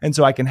 And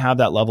so I can have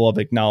that level of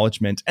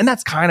acknowledgement. And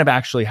that's kind of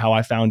actually how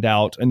I found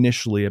out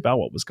initially about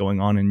what was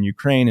going on in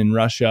Ukraine and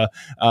Russia,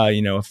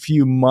 a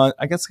few months,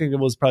 I guess it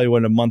was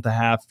probably a month and a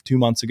half, 2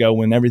 months ago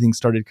when everything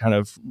started kind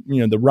of,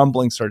 the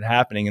rumbling started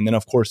happening. And then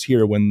of course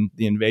here when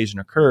the invasion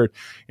occurred,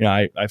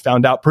 I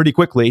found out pretty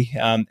quickly.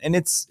 And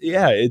it's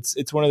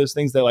one of those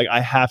things that like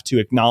I have to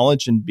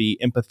acknowledge and be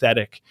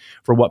empathetic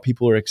for what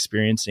people are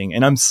experiencing.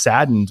 And I'm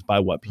saddened by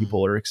what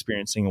people are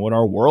experiencing and what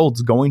our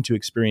world's going to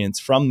experience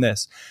from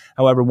this.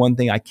 However, one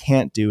thing I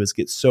can't do is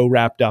get so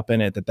wrapped up in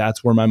it that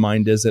that's where my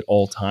mind is at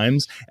all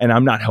times. And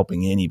I'm not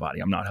helping anybody.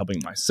 I'm not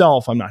helping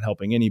myself. I'm not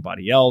helping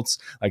anybody else.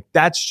 Like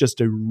that's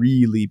just a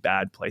really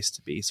bad place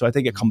to be. So I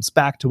think it comes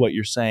back to what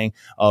you're saying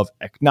of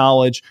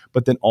acknowledge,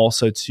 but then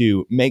also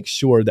to make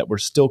sure that we're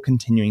still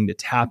continuing to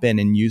tap in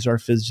and use our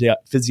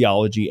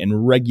physiology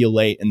and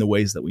regulate in the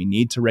ways that we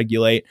need to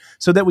regulate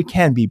so that we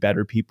can be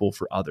better people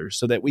for others,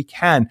 so that we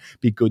can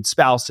be good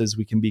spouses.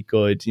 We can be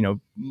good,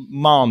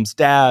 moms,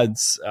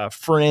 dads,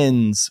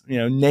 friends,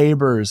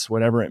 neighbors,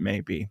 whatever it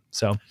may be.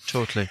 So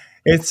totally.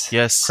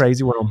 It's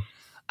crazy world.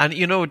 And,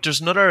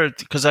 there's another,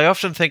 because I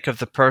often think of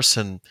the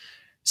person,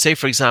 say,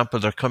 for example,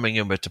 they're coming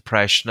in with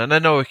depression, and I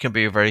know it can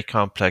be a very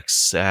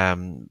complex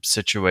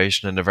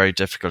situation and a very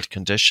difficult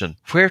condition.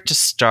 Where to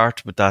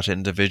start with that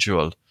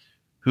individual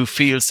who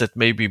feels that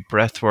maybe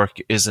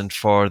breathwork isn't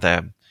for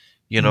them,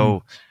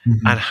 and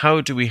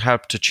how do we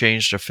help to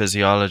change their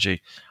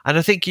physiology? And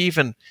I think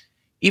even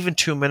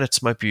 2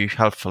 minutes might be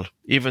helpful,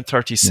 even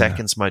 30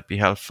 seconds might be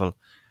helpful.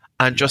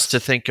 And just to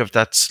think of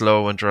that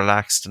slow and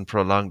relaxed and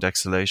prolonged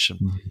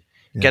exhalation.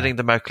 Getting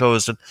the mouth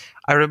closed. And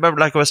I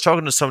remember, I was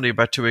talking to somebody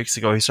about 2 weeks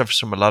ago, he suffers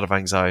from a lot of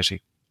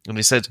anxiety. And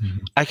he said,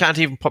 I can't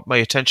even put my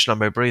attention on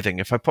my breathing.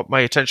 If I put my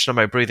attention on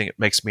my breathing, it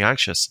makes me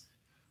anxious.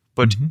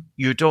 But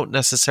you don't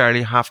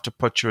necessarily have to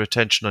put your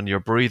attention on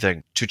your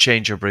breathing to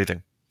change your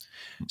breathing.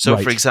 So,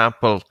 for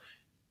example,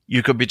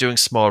 you could be doing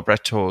small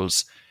breath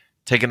holds,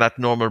 taking that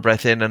normal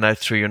breath in and out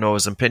through your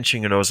nose and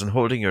pinching your nose and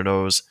holding your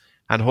nose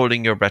and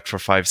holding your breath for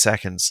 5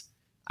 seconds.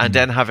 And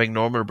then having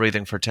normal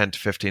breathing for 10 to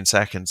 15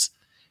 seconds.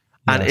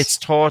 And it's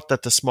thought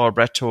that the small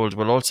breath hold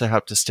will also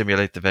help to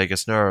stimulate the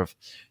vagus nerve.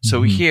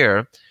 So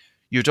here,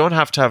 you don't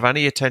have to have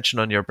any attention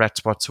on your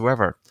breaths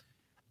whatsoever.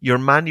 You're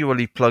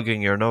manually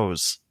plugging your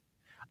nose.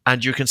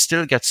 And you can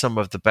still get some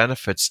of the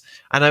benefits.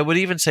 And I would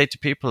even say to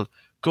people,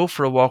 go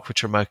for a walk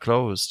with your mouth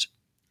closed.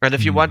 And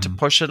if you want to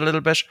push it a little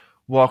bit,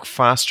 walk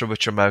faster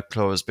with your mouth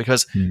closed.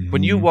 Because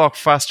when you walk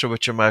faster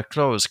with your mouth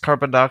closed,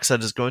 carbon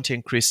dioxide is going to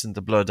increase in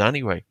the blood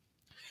anyway.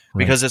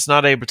 Because it's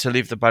not able to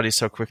leave the body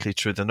so quickly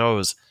through the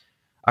nose.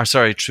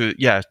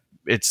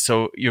 It's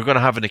so you're going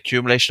to have an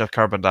accumulation of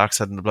carbon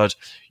dioxide in the blood.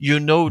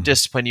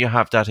 This when you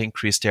have that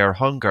increased air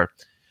hunger.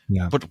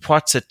 But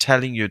what's it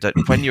telling you? That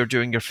when you're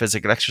doing your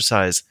physical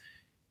exercise,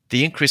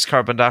 the increased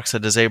carbon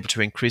dioxide is able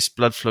to increase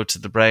blood flow to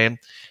the brain,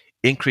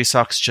 increase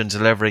oxygen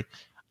delivery,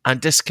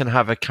 and this can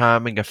have a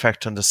calming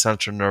effect on the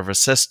central nervous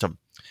system.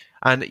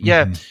 And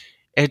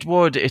it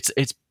would. It's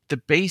the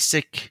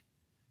basic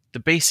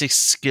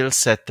skill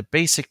set, the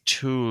basic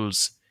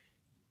tools,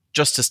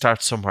 just to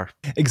start somewhere.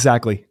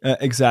 Exactly.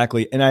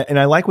 And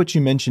I like what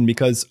you mentioned,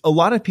 because a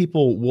lot of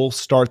people will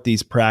start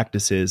these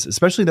practices,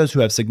 especially those who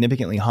have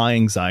significantly high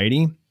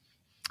anxiety.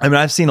 I mean,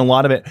 I've seen a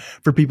lot of it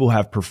for people who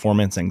have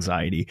performance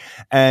anxiety.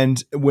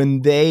 And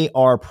when they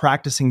are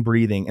practicing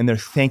breathing and they're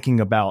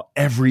thinking about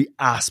every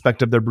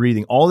aspect of their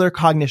breathing, all their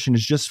cognition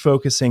is just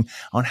focusing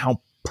on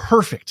how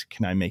perfect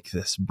can I make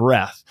this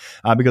breath?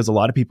 Because a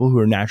lot of people who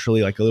are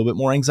naturally like a little bit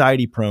more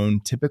anxiety prone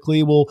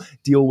typically will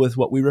deal with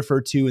what we refer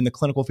to in the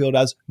clinical field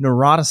as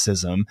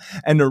neuroticism.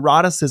 And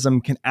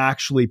neuroticism can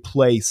actually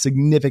play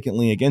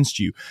significantly against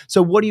you.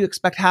 So what do you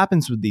expect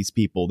happens with these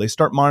people? They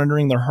start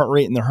monitoring their heart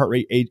rate and their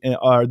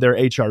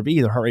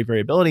HRV, their heart rate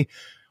variability.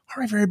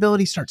 Heart rate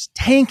variability starts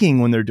tanking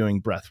when they're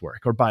doing breath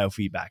work or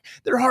biofeedback.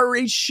 Their heart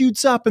rate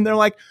shoots up and they're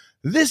like,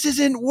 this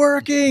isn't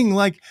working.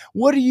 Like,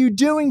 what are you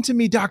doing to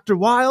me, Dr.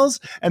 Wiles?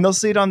 And they'll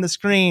see it on the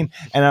screen.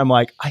 And I'm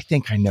like, I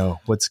think I know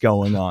what's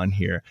going on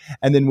here.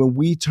 And then when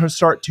we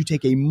start to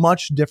take a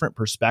much different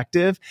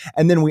perspective,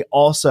 and then we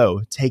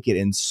also take it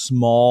in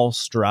small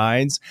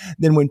strides,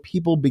 then when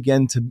people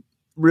begin to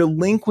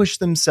relinquish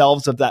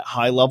themselves of that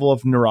high level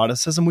of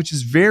neuroticism, which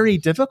is very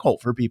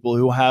difficult for people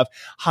who have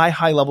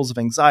high levels of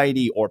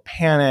anxiety or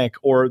panic,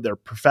 or they're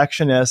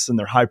perfectionists and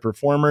they're high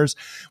performers.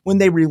 When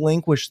they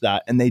relinquish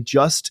that and they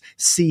just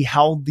see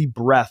how the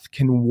breath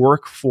can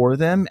work for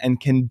them and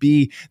can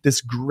be this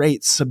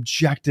great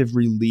subjective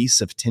release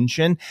of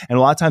tension. And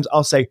a lot of times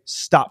I'll say,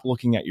 stop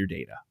looking at your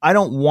data. I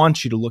don't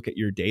want you to look at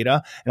your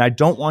data. And I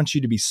don't want you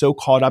to be so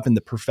caught up in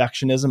the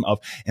perfectionism of,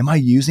 am I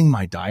using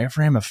my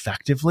diaphragm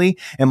effectively?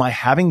 Am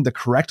I having the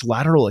correct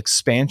lateral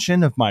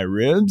expansion of my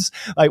ribs?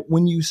 Like,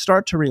 when you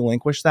start to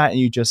relinquish that and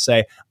you just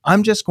say,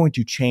 I'm just going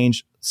to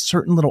change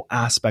certain little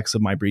aspects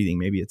of my breathing.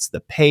 Maybe it's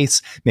the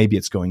pace, maybe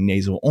it's going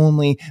nasal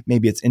only,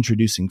 maybe it's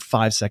introducing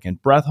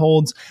 5-second breath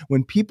holds.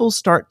 When people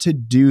start to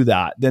do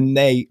that, then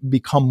they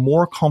become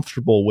more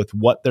comfortable with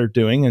what they're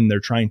doing and they're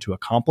trying to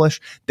accomplish.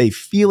 They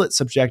feel it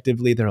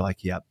subjectively. They're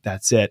like, yep,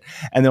 that's it.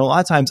 And then a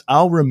lot of times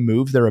I'll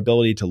remove their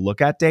ability to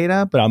look at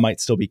data, but I might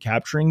still be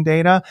capturing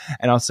data.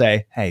 And I'll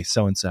say, hey,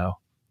 so-and-so,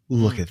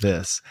 look at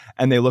this.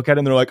 And they look at it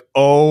and they're like,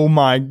 oh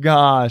my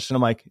gosh. And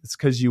I'm like, it's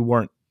because you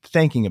weren't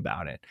thinking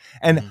about it.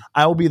 And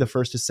I will be the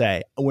first to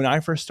say, when I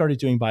first started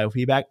doing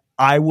biofeedback,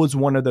 I was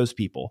one of those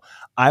people.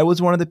 I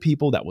was one of the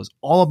people that was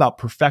all about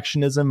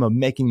perfectionism, of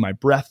making my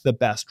breath the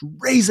best,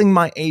 raising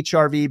my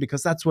HRV,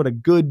 because that's what a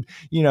good,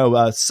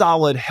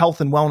 solid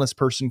health and wellness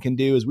person can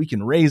do, is we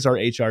can raise our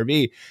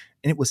HRV.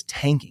 And it was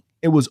tanking.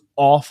 It was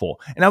awful.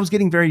 And I was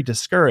getting very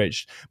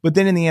discouraged. But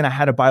then in the end, I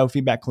had a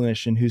biofeedback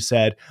clinician who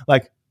said,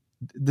 like,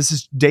 this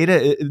is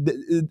data.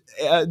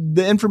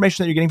 The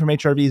information that you're getting from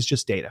HRV is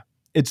just data.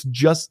 It's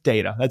just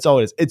data. That's all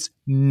it is. It's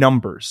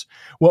numbers.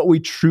 What we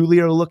truly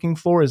are looking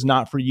for is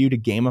not for you to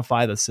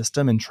gamify the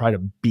system and try to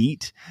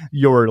beat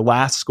your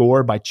last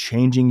score by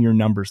changing your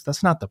numbers.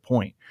 That's not the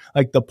point.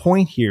 Like, the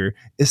point here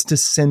is to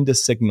send a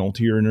signal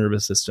to your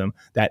nervous system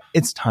that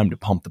it's time to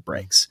pump the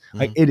brakes.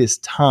 Like, it is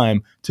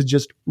time to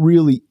just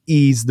really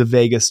ease the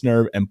vagus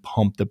nerve and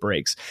pump the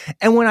brakes.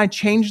 And when I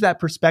change that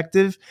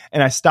perspective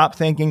and I stop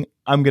thinking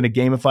I'm going to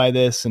gamify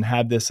this and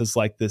have this as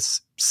like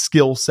this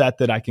skill set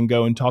that I can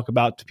go and talk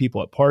about to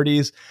people at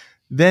parties,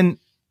 then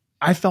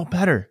I felt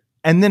better.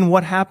 And then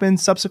what happened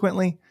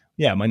subsequently?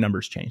 Yeah, my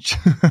numbers changed.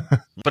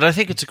 But I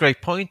think it's a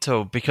great point,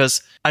 though,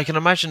 because I can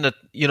imagine that,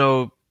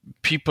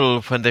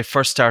 people, when they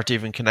first start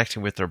even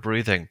connecting with their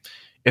breathing,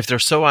 if they're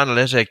so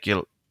analytic,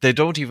 they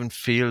don't even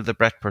feel the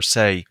breath per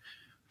se,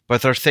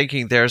 but they're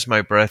thinking, there's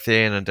my breath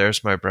in and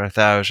there's my breath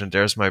out and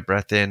there's my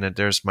breath in and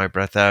there's my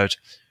breath out.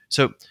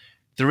 So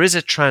there is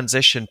a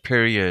transition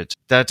period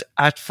that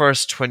at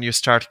first, when you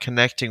start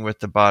connecting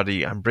with the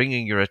body and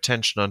bringing your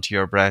attention onto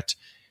your breath,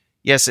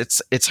 yes,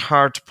 it's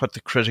hard to put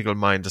the critical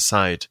mind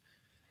aside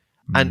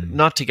and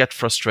not to get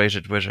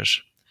frustrated with it.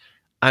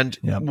 And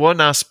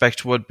one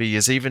aspect would be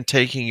is even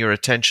taking your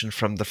attention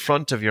from the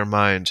front of your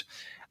mind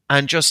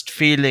and just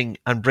feeling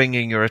and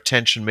bringing your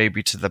attention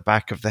maybe to the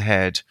back of the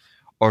head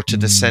or to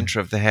the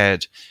center of the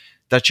head,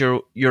 that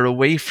you're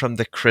away from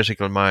the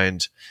critical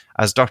mind.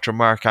 As Dr.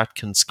 Mark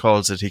Atkins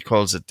calls it, he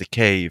calls it the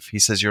cave. He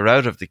says you're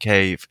out of the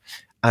cave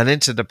and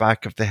into the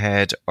back of the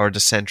head or the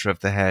center of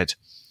the head.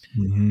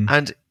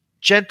 And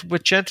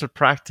with gentle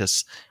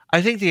practice,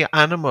 I think the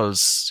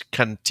animals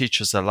can teach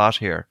us a lot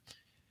here.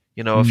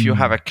 If you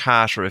have a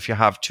cat or if you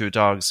have 2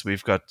 dogs,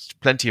 we've got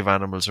plenty of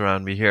animals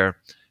around me here.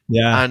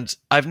 Yeah. And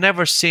I've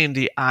never seen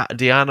the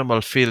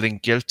animal feeling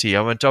guilty.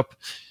 I went up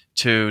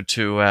to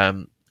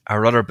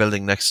our other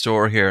building next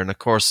door here, and of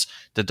course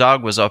the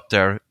dog was up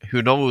there.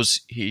 Who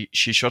knows? She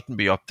shouldn't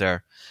be up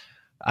there.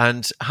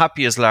 And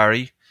happy as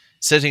Larry,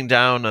 sitting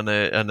down on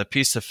a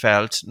piece of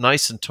felt,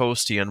 nice and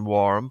toasty and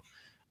warm.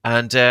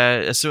 And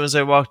as soon as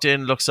I walked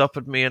in, looks up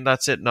at me, and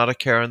that's it. Not a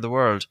care in the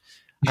world.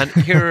 And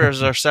here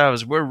is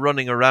ourselves. We're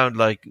running around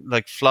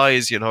like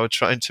flies,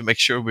 trying to make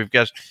sure we've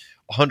got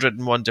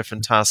 101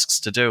 different tasks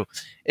to do.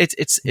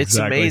 It's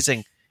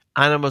amazing.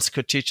 Animals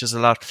could teach us a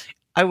lot.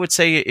 I would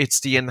say it's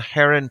the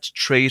inherent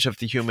trait of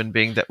the human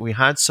being that we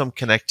had some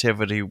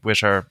connectivity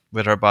with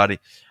our body.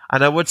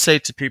 And I would say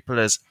to people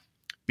is,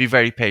 be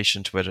very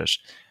patient with it,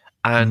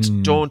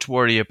 and don't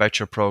worry about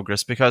your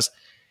progress, because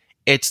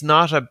it's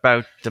not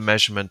about the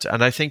measurement.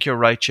 And I think you're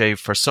right, Jay.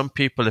 For some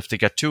people, if they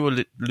get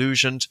too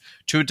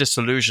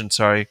disillusioned,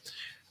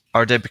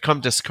 or they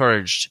become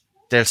discouraged,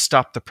 they'll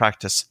stop the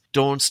practice.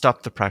 Don't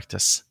stop the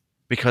practice,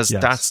 because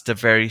that's the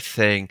very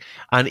thing.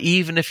 And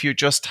even if you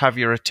just have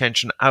your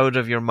attention out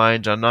of your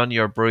mind and on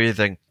your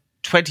breathing,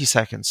 20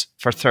 seconds,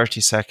 for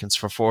 30 seconds,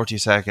 for 40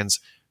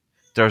 seconds,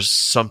 there's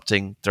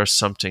something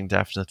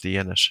definitely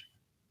in it.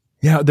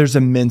 Yeah, there's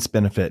immense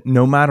benefit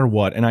no matter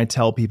what. And I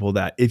tell people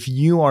that if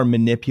you are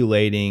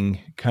manipulating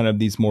kind of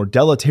these more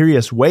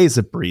deleterious ways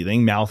of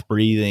breathing, mouth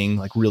breathing,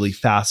 like really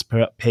fast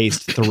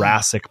paced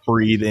thoracic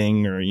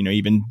breathing, or,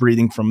 even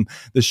breathing from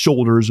the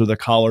shoulders or the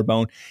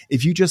collarbone,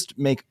 if you just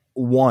make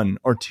 1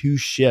 or 2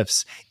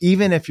 shifts,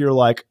 even if you're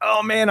like,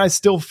 oh man, I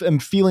still am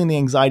feeling the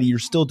anxiety, you're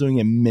still doing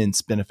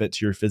immense benefit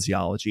to your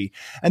physiology.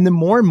 And the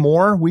more and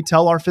more we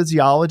tell our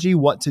physiology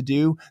what to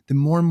do, the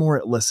more and more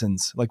it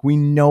listens. Like, we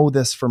know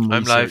this from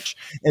research.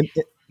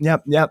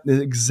 Yep,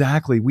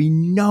 exactly. We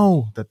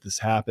know that this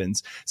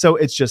happens. So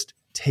it's just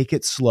take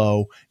it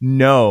slow.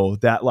 Know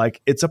that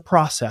like it's a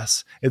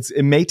process.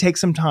 It may take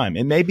some time.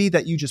 It may be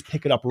that you just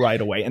pick it up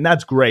right away, and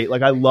that's great.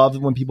 Like, I love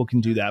when people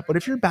can do that. But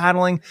if you're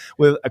battling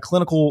with a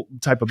clinical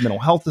type of mental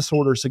health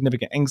disorder,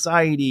 significant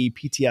anxiety,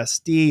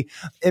 PTSD,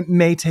 it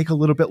may take a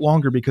little bit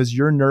longer because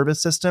your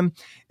nervous system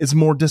is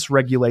more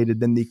dysregulated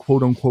than the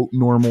quote unquote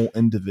normal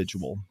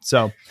individual.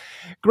 So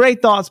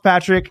great thoughts,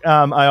 Patrick.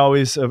 I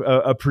always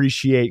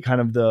appreciate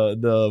kind of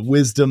the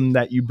wisdom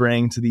that you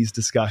bring to these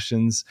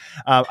discussions.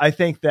 I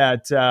think that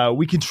that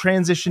we can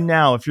transition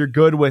now, if you're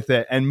good with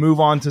it, and move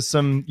on to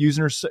some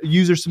user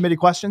submitted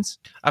questions?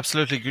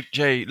 Absolutely,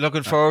 Jay.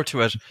 Looking forward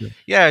to it.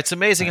 Yeah, it's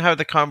amazing how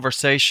the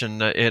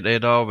conversation,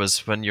 it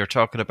always, when you're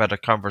talking about a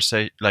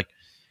conversation, like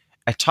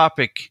a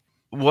topic,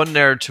 one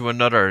nerd to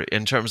another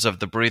in terms of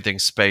the breathing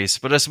space.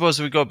 But I suppose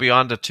we go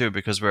beyond it too,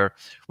 because we're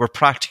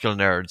practical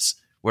nerds.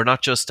 We're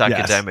not just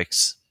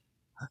academics.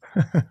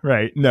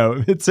 Right.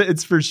 No,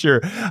 it's for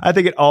sure. I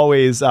think it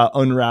always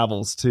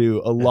unravels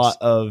to a lot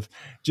of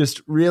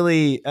just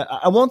really,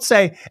 I won't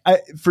say,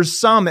 for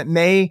some, it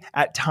may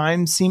at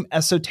times seem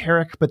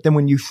esoteric, but then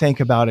when you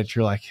think about it,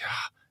 you're like,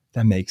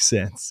 that makes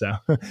sense. So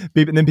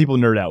then people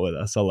nerd out with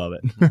us. I love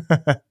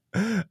it.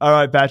 All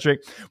right,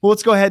 Patrick. Well,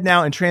 let's go ahead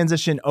now and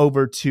transition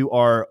over to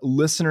our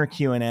listener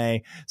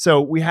Q&A.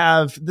 So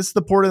this is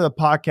the part of the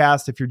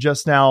podcast. If you're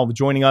just now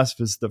joining us, if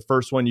this is the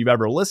first one you've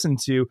ever listened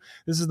to,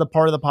 this is the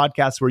part of the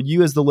podcast where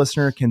you as the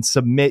listener can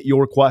submit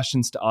your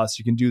questions to us.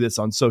 You can do this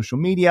on social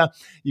media.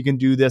 You can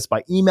do this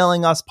by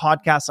emailing us,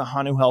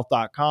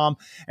 podcast@hanuhealth.com.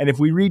 And if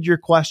we read your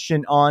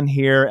question on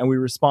here and we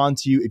respond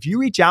to you, if you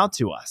reach out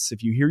to us,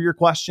 if you hear your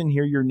question,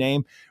 hear your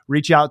name,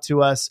 reach out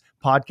to us,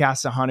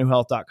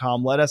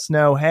 podcast@hanuhealth.com. Let us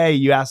know, hey,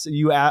 you asked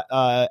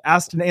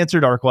and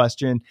answered our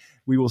question.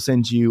 We will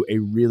send you a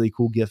really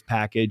cool gift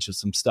package of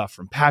some stuff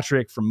from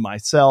Patrick, from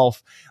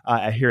myself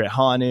here at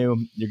Hanu.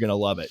 You're going to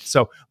love it.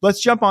 So let's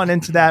jump on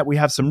into that. We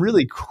have some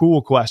really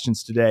cool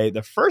questions today.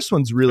 The first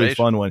one's really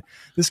fun one.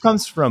 This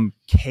comes from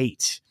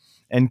Kate.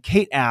 And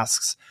Kate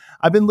asks,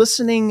 I've been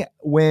listening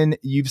when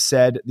you've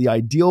said the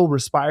ideal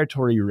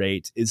respiratory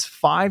rate is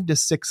 5 to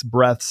 6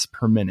 breaths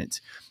per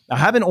minute. I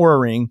have an Oura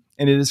Ring,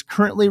 and it is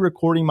currently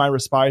recording my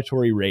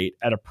respiratory rate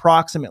at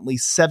approximately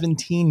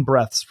 17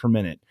 breaths per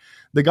minute.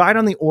 The guide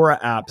on the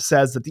Oura app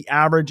says that the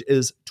average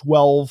is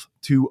 12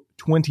 to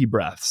 20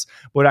 breaths,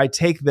 but I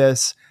take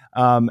this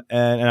and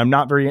I'm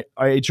not very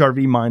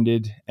HRV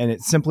minded, and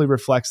it simply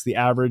reflects the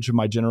average of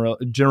my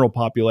general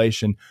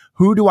population.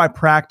 Who do I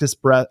practice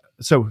breath?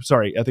 So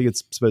sorry, I think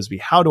it's supposed to be,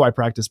 how do I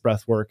practice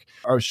breath work,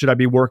 or should I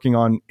be working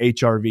on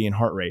HRV and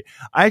heart rate?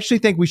 I actually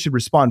think we should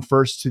respond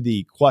first to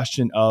the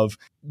question of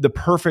the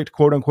perfect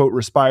quote unquote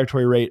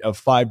respiratory rate of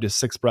 5 to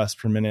 6 breaths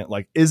per minute.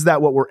 Like, is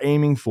that what we're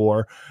aiming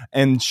for?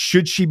 And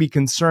should she be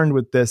concerned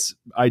with this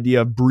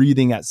idea of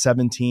breathing at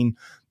 17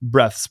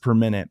 breaths per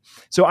minute?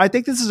 So I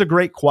think this is a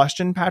great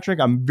question, Patrick.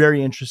 I'm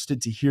very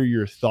interested to hear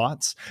your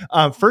thoughts.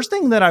 First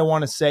thing that I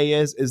want to say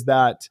is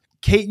that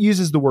Kate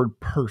uses the word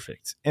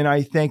perfect. And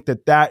I think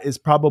that is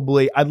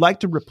probably, I'd like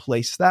to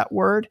replace that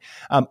word.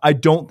 I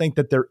don't think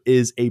that there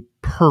is a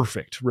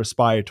perfect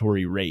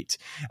respiratory rate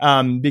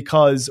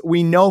because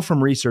we know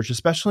from research,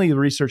 especially the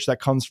research that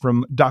comes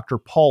from Dr.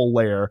 Paul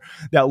Lehrer,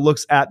 that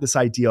looks at this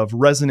idea of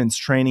resonance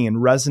training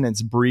and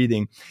resonance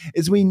breathing,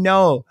 is we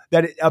know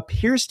that it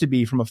appears to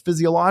be, from a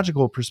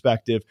physiological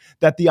perspective,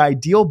 that the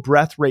ideal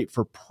breath rate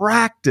for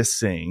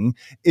practicing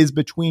is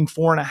between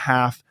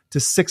 4.5 to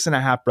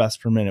 6.5 breaths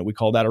per minute. We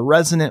call that a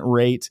resonant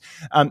rate.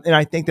 And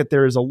I think that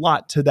there is a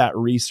lot to that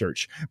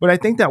research. But I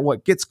think that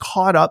what gets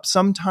caught up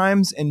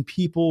sometimes in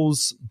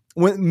people's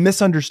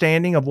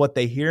misunderstanding of what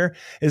they hear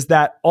is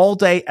that all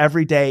day,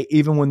 every day,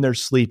 even when they're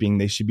sleeping,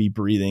 they should be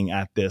breathing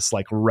at this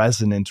like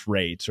resonant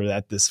rate, or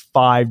at this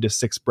 5 to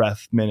 6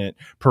 breath minute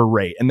per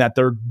rate. And that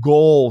their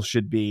goal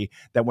should be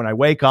that when I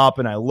wake up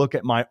and I look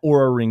at my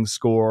Oura Ring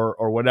score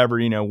or whatever,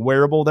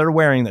 wearable they're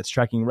wearing that's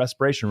tracking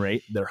respiration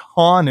rate, their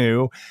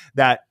Hanu,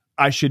 that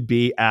I should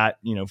be at,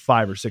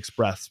 5 or 6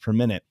 breaths per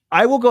minute.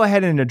 I will go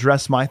ahead and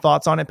address my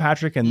thoughts on it,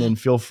 Patrick, and then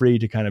feel free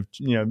to kind of,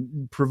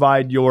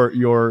 provide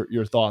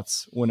your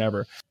thoughts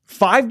whenever.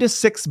 5 to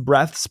 6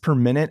 breaths per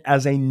minute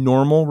as a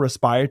normal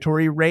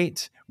respiratory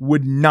rate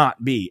would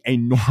not be a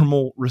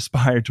normal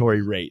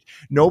respiratory rate.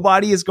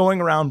 Nobody is going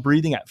around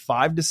breathing at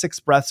 5 to 6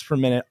 breaths per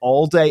minute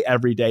all day,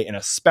 every day, and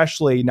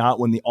especially not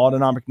when the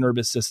autonomic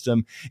nervous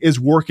system is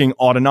working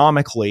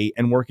autonomically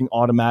and working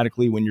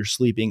automatically when you're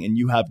sleeping and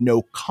you have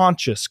no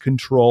conscious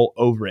control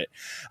over it.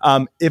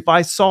 If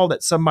I saw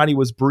that somebody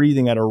was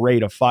breathing at a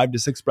rate of 5 to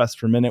 6 breaths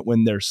per minute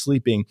when they're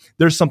sleeping,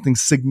 there's something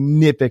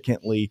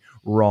significantly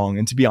wrong.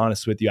 And to be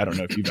honest with you, I don't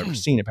know if you've ever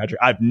seen it,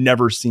 Patrick. I've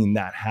never seen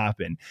that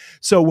happen.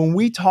 So when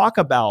we talk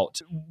about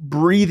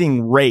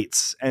breathing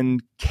rates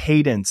and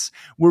cadence,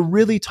 we're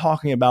really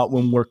talking about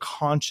when we're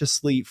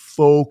consciously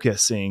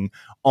focusing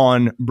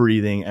on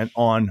breathing and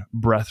on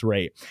breath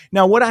rate.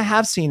 Now, what I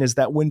have seen is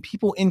that when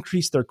people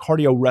increase their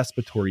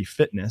cardiorespiratory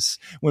fitness,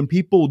 when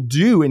people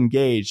do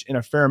engage in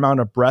a fair amount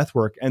of breath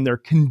work and they're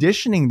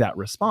conditioning that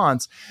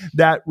response,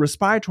 that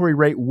respiratory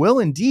rate will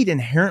indeed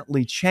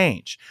inherently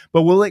change.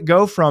 But will it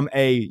go from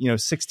a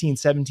 16,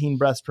 17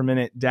 breaths per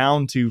minute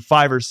down to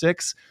 5 or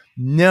 6?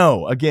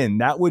 No, again,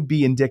 that would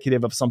be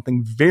indicative of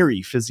something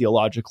very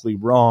physiologically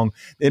wrong.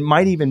 It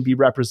might even be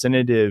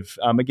representative.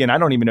 Again, I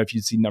don't even know if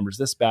you'd see numbers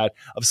this bad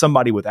of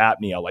somebody with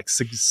apnea, like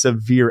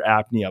severe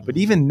apnea. But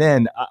even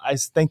then, I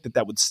think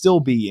that would still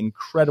be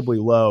incredibly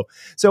low.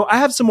 So I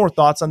have some more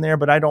thoughts on there,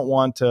 but I don't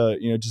want to,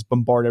 just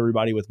bombard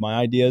everybody with my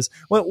ideas.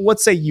 What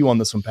say you on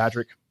this one,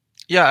 Patrick?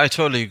 Yeah, I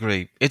totally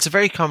agree. It's a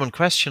very common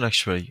question,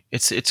 actually.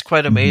 It's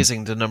quite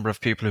amazing the number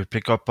of people who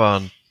pick up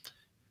on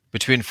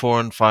between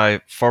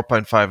 4.5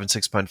 and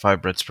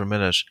 6.5 breaths per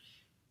minute,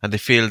 and they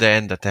feel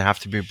then that they have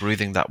to be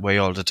breathing that way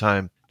all the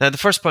time. Now, the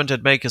first point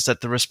I'd make is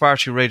that the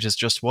respiratory rate is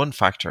just one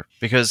factor,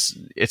 because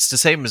it's the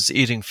same as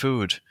eating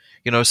food.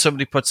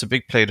 Somebody puts a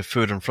big plate of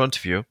food in front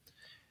of you,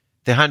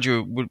 they hand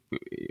you, we'll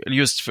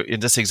use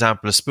in this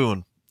example, a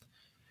spoon.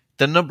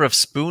 The number of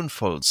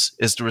spoonfuls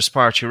is the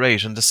respiratory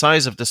rate, and the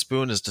size of the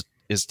spoon is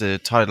the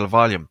tidal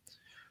volume.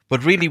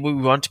 But really, we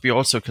want to be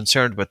also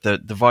concerned with the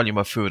volume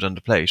of food on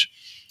the plate.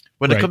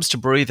 When it comes to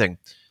breathing,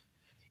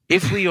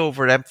 if we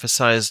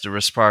overemphasize the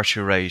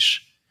respiratory rate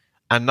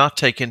and not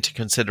take into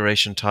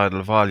consideration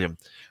tidal volume,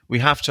 we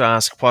have to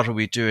ask, what are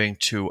we doing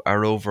to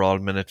our overall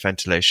minute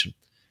ventilation?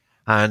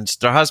 And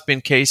there has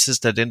been cases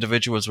that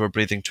individuals were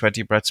breathing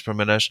 20 breaths per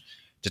minute.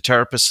 The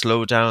therapist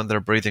slowed down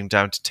their breathing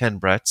down to 10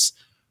 breaths.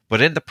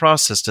 But in the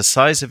process, the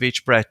size of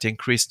each breath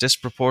increased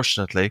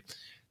disproportionately,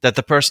 that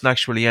the person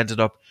actually ended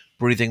up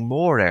breathing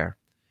more air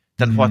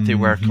than what they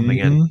were coming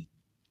in.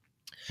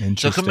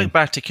 So coming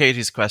back to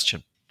Katie's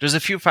question, there's a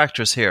few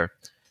factors here.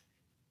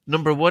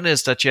 Number one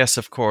is that, yes,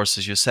 of course,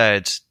 as you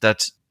said,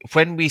 that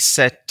when we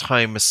set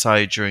time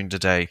aside during the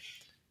day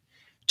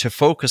to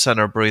focus on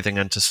our breathing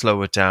and to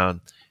slow it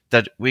down,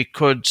 that we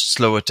could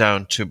slow it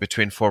down to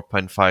between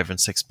 4.5 and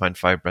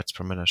 6.5 breaths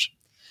per minute.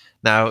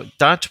 Now,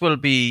 that will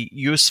be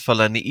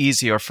useful and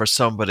easier for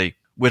somebody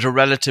with a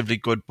relatively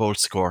good Bolt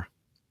score.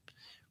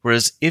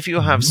 Whereas if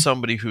you have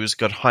somebody who's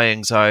got high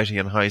anxiety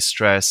and high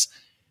stress,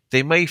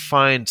 they may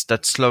find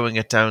that slowing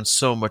it down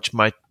so much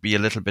might be a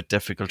little bit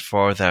difficult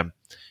for them.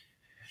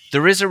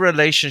 There is a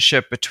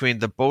relationship between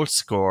the Bolt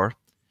score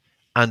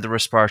and the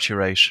respiratory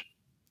rate.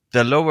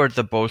 The lower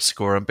the Bolt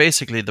score, and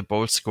basically the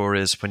Bolt score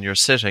is when you're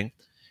sitting,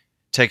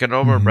 take a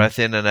normal breath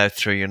in and out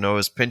through your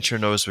nose, pinch your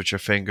nose with your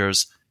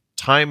fingers,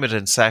 time it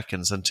in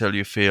seconds until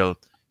you feel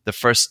the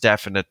first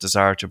definite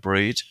desire to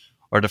breathe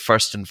or the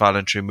first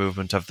involuntary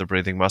movement of the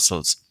breathing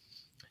muscles.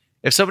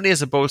 If somebody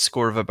has a Bolt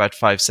score of about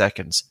 5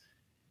 seconds,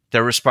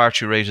 their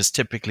respiratory rate is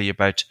typically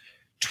about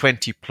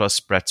 20 plus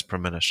breaths per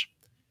minute.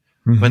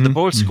 When the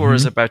Bolt score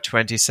is about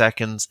 20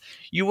 seconds,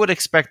 you would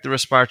expect the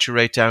respiratory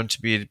rate down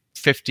to be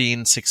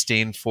 15,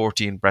 16,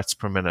 14 breaths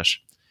per minute.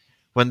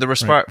 When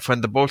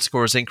the Bolt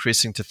score is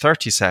increasing to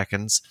 30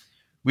 seconds,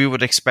 we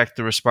would expect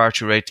the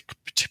respiratory rate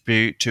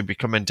to be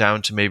coming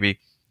down to maybe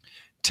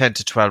 10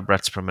 to 12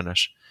 breaths per minute.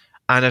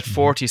 And at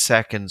 40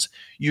 seconds,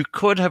 you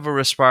could have a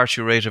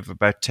respiratory rate of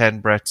about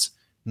 10 breaths,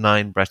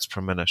 9 breaths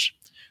per minute.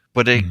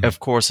 But of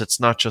course, it's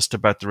not just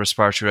about the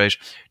respiratory rate.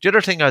 The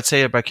other thing I'd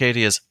say about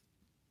Katie is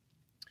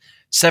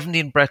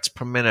 17 breaths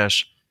per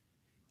minute.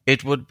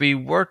 It would be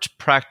worth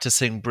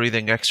practicing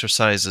breathing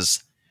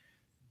exercises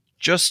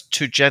just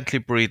to gently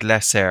breathe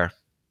less air.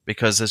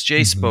 Because as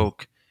Jay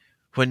spoke,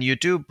 when you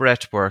do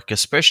breath work,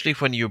 especially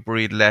when you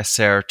breathe less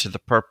air to the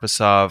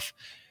purpose of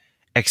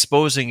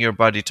exposing your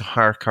body to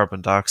higher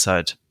carbon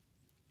dioxide,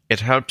 it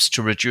helps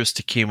to reduce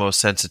the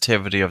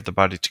chemosensitivity of the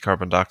body to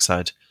carbon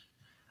dioxide.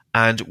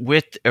 And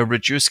with a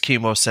reduced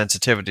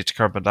chemosensitivity to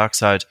carbon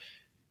dioxide,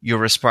 your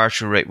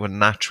respiratory rate will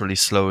naturally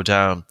slow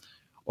down.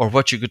 Or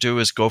what you could do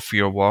is go for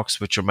your walks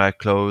with your mouth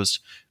closed.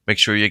 Make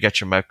sure you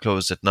get your mouth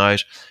closed at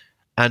night.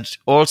 And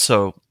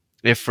also,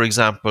 if, for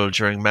example,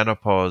 during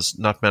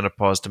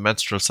the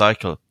menstrual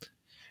cycle,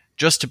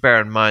 just to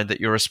bear in mind that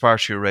your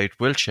respiratory rate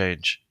will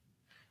change.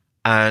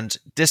 And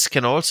this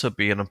can also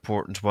be an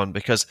important one,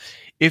 because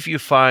if you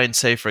find,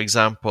 say, for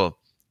example,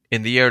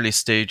 in the early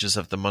stages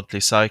of the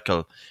monthly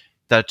cycle,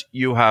 that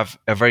you have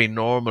a very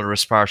normal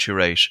respiratory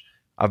rate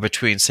of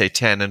between, say,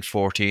 10 and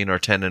 14 or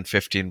 10 and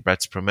 15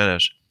 breaths per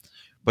minute,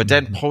 but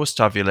then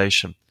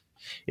post-ovulation,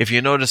 if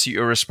you notice that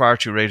your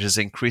respiratory rate is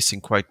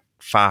increasing quite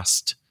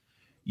fast,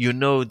 you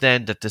know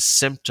then that the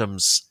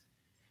symptoms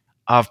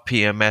of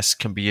PMS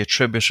can be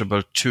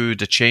attributable to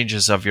the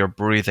changes of your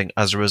breathing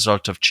as a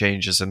result of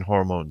changes in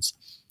hormones.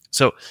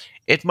 So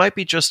it might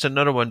be just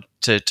another one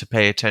to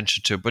pay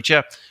attention to. But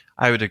yeah,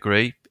 I would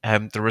agree.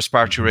 The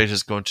respiratory rate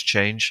is going to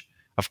change,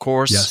 of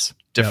course,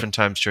 different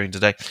times during the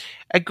day.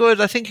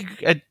 I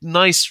think a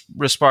nice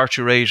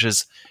respiratory rate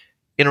is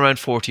in around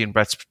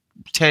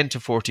 10 to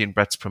 14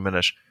 breaths per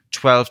minute,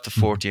 12 to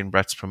 14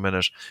 breaths per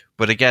minute.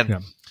 But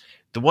again,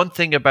 the one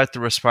thing about the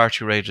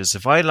respiratory rate is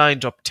if I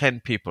lined up 10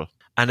 people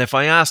and if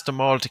I asked them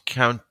all to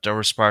count their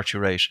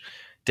respiratory rate,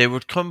 they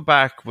would come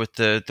back with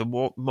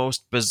the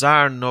most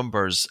bizarre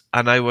numbers,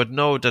 and I would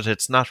know that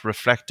it's not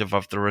reflective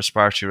of the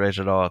respiratory rate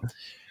at all.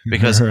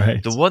 Because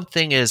the one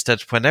thing is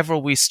that whenever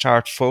we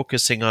start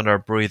focusing on our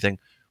breathing,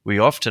 we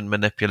often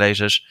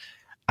manipulate it,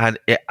 and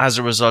as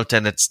a result,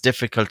 then it's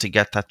difficult to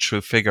get that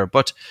true figure.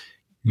 But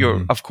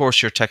of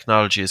course, your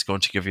technology is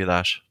going to give you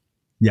that.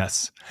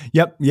 Yes.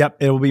 Yep.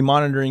 It will be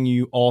monitoring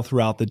you all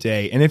throughout the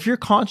day. And if you're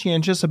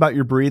conscientious about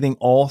your breathing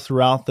all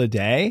throughout the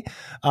day,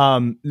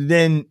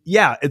 then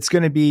yeah, it's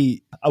going to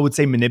be, I would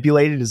say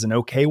manipulated is an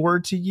okay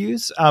word to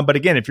use. But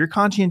again, if you're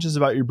conscientious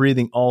about your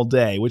breathing all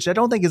day, which I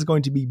don't think is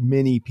going to be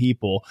many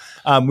people,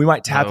 we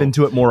might tap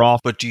into it more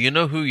often. But do you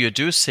know who you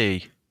do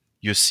see?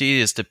 You see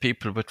is the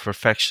people with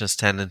perfectionist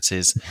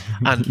tendencies.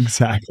 And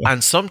exactly.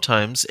 And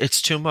sometimes it's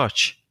too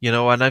much,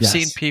 and I've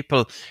seen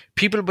people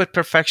with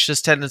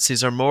perfectionist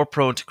tendencies are more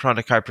prone to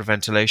chronic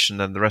hyperventilation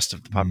than the rest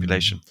of the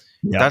population.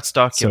 Yeah, that's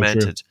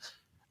documented. So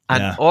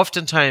and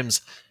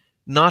oftentimes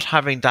not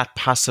having that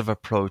passive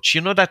approach,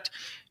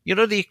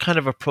 the kind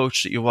of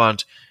approach that you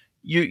want,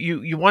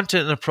 you want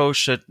an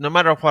approach that no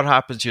matter what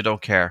happens, you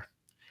don't care.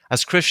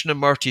 As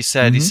Krishnamurti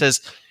said, he says,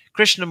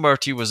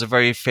 Krishnamurti was a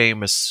very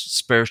famous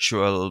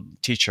spiritual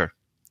teacher,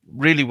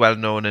 really well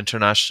known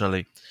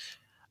internationally.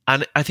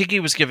 And I think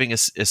he was giving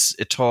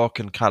a talk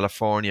in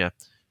California.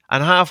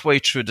 And halfway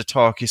through the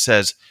talk, he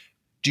says,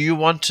 "Do you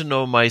want to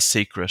know my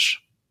secret?"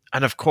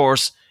 And of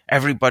course,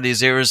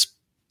 everybody's ears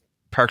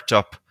perked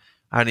up.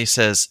 And he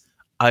says,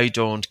 "I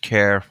don't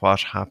care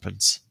what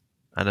happens."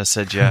 And I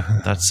said,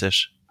 yeah, that's it.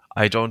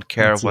 I don't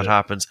care what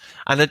happens.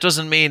 And it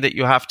doesn't mean that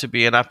you have to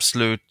be an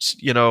absolute,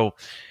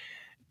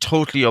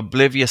 totally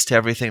oblivious to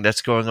everything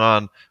that's going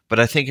on.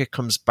 But I think it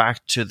comes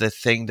back to the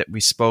thing that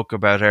we spoke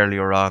about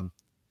earlier on.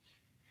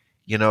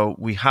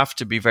 We have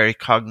to be very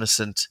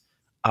cognizant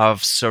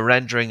of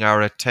surrendering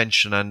our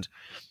attention and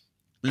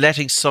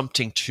letting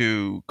something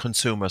to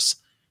consume us.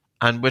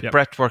 And with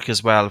breath work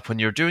as well, when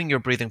you're doing your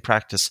breathing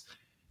practice,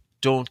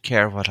 don't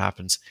care what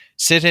happens.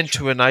 Sit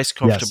into a nice,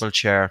 comfortable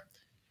chair.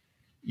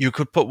 You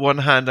could put one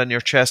hand on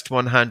your chest,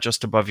 one hand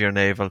just above your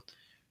navel.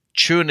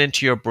 Tune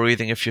into your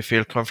breathing if you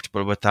feel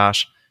comfortable with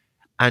that,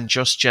 and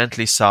just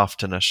gently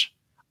soften it.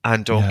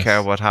 And don't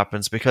care what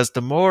happens, because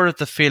the more of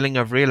the feeling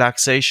of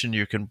relaxation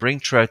you can bring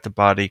throughout the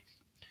body,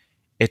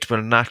 it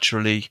will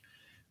naturally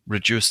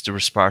reduce the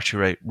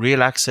respiratory rate.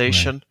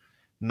 Relaxation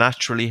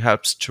naturally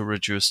helps to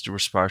reduce the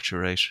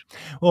respiratory rate.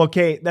 Well,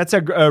 okay, that's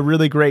a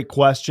really great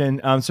question.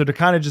 So to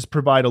kind of just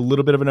provide a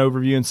little bit of an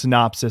overview and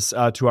synopsis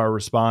to our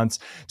response,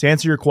 to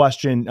answer your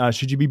question,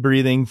 should you be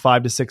breathing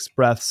 5 to 6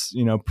 breaths,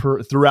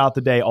 throughout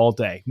the day, all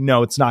day?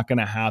 No, it's not going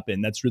to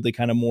happen. That's really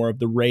kind of more of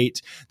the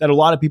rate that a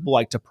lot of people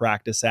like to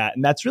practice at.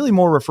 And that's really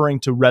more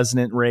referring to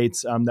resonant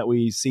rates that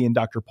we see in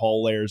Dr.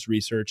 Paul Lair's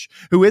research,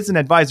 who is an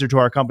advisor to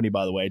our company,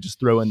 by the way. Just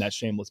throw in that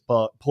shameless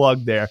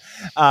plug there.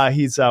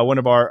 He's one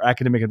of our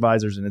academic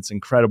advisors, and it's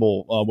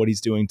incredible what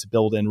he's doing to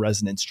build in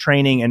resonance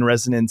training and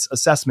resonance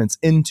assessments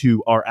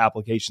into our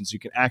applications. You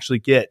can actually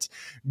get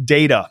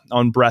data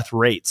on breath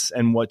rates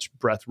and which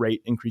breath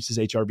rate increases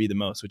HRV the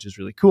most, which is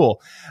really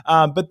cool.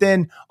 But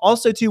then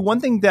also too,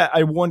 one thing that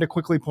I wanted to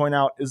quickly point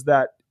out is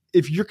that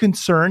if you're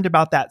concerned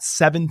about that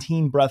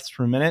 17 breaths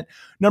per minute,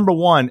 number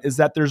one is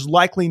that there's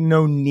likely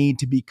no need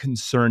to be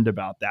concerned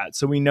about that.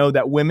 So we know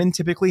that women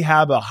typically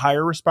have a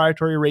higher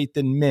respiratory rate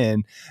than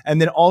men.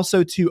 And then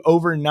also too,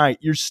 overnight,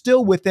 you're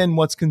still within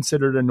what's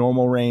considered a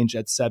normal range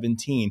at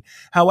 17.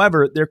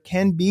 However, there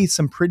can be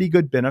some pretty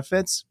good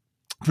benefits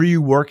for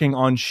you working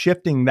on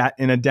shifting that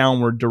in a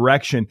downward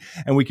direction.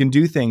 And we can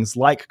do things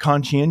like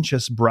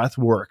conscientious breath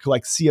work,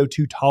 like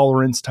CO2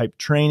 tolerance type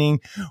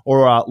training,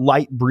 or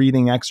light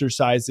breathing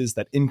exercises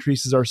that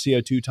increases our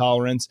CO2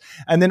 tolerance.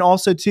 And then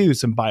also too,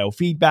 some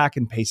biofeedback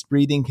and paced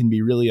breathing can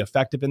be really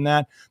effective in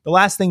that. The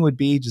last thing would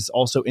be just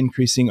also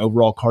increasing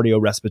overall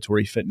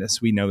cardiorespiratory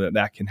fitness. We know that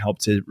that can help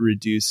to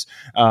reduce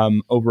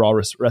overall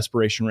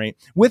respiration rate.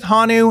 With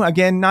Hanu,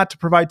 again, not to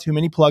provide too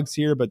many plugs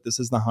here, but this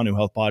is the Hanu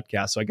Health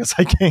Podcast, so I guess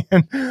I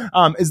can.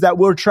 Is that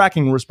we're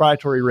tracking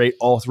respiratory rate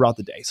all throughout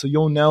the day. So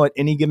you'll know at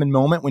any given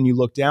moment when you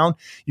look down,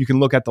 you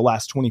can look at the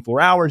last 24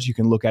 hours, you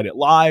can look at it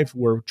live.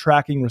 We're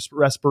tracking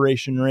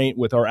respiration rate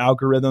with our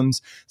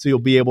algorithms. So you'll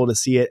be able to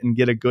see it and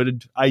get a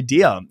good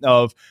idea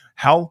of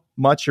how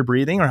much you're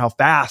breathing, or how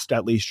fast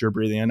at least you're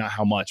breathing, and not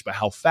how much, but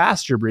how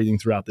fast you're breathing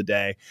throughout the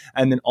day.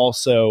 And then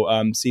also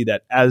see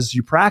that as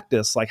you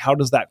practice, like how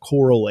does that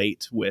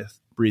correlate with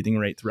breathing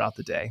rate throughout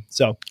the day?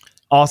 So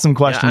awesome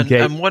question, Kate.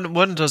 And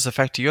one does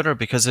affect the other,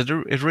 because it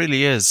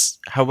really is.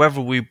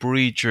 However we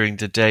breathe during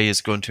the day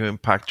is going to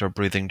impact our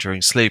breathing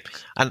during sleep.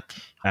 And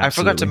absolutely. I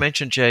forgot to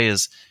mention, Jay,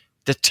 is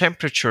the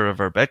temperature of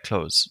our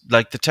bedclothes,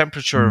 like the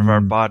temperature of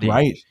our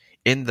body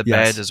in the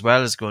bed as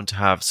well, is going to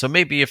have. So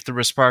maybe if the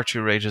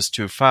respiratory rate is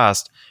too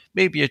fast,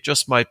 maybe it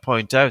just might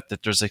point out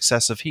that there's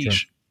excessive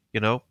heat,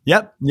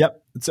 Yep.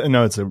 It's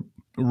a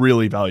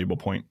really valuable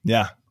point.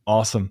 Yeah.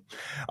 Awesome.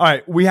 All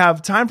right. We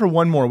have time for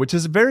one more, which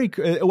is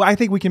I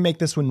think we can make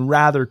this one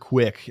rather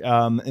quick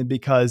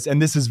because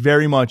this is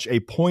very much a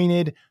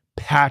pointed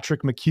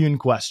Patrick McCune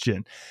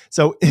question.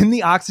 So in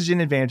the Oxygen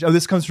Advantage,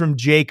 this comes from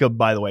Jacob,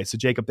 by the way. So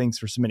Jacob, thanks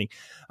for submitting.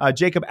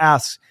 Jacob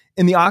asks,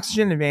 in the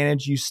Oxygen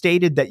Advantage, you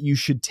stated that you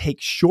should take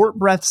short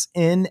breaths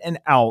in and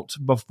out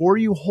before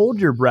you hold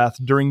your breath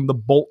during the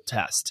Bolt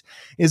test.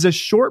 Is a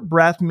short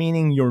breath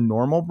meaning your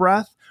normal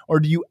breath, or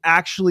do you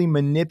actually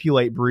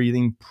manipulate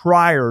breathing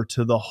prior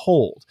to the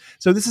hold?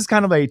 So this is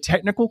kind of a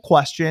technical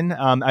question.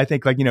 I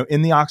think, like,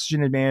 in the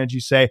Oxygen Advantage, you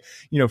say,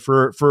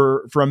 for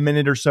a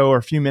minute or so or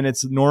a few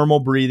minutes, normal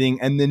breathing.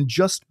 And then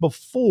just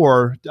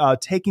before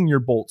taking your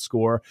Bolt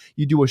score,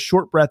 you do a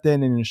short breath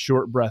in and a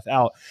short breath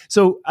out.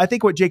 So I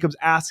think what Jacob's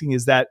asking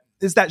is that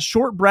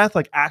short breath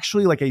like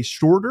actually like a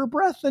shorter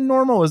breath than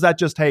normal? Or is that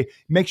just, hey,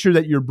 make sure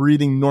that you're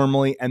breathing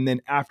normally and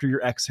then after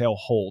your exhale,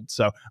 hold?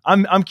 So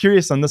I'm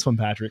curious on this one,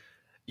 Patrick.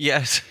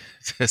 Yes,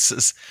 this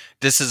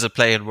is a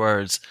play in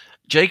words.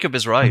 Jacob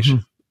is right.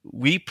 Mm-hmm.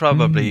 We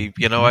probably,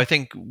 I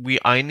think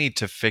I need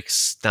to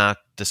fix that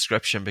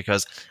description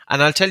because,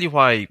 and I'll tell you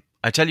why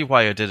I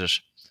did it.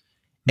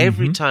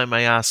 Every time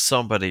I asked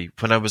somebody,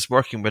 when I was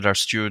working with our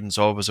students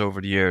always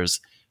over the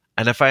years,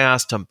 and if I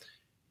asked them,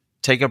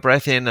 take a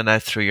breath in and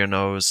out through your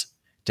nose,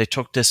 they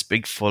took this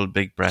big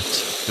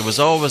breath. There was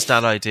always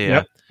that idea.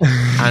 Yep.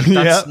 And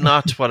that's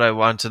not what I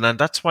wanted. And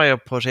that's why I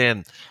put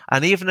in.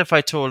 And even if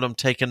I told them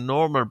take a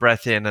normal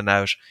breath in and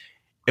out,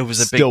 it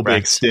was a big breath.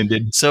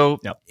 Extended. So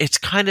it's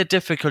kind of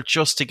difficult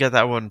just to get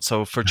that one.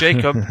 So for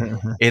Jacob,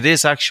 it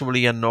is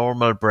actually a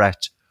normal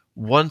breath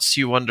once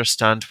you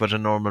understand what a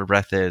normal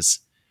breath is.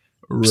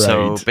 Right.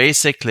 So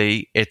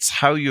basically, it's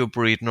how you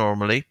breathe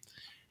normally.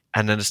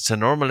 And then it's a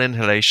normal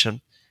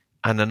inhalation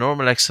and a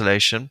normal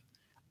exhalation,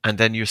 and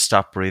then you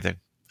stop breathing.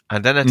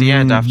 And then at the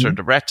end, after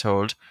the breath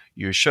hold,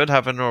 you should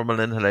have a normal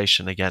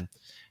inhalation again.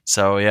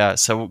 So,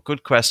 so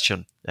good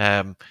question.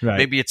 Right.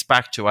 Maybe it's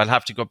I'll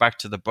have to go back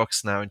to the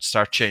books now and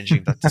start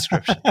changing that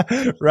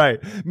description. Right.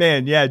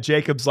 Man, yeah,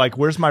 Jacob's like,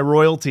 where's my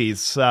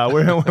royalties?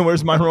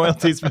 Where's my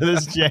royalties for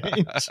this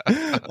change?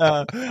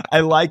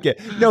 I like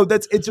it. No,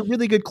 it's a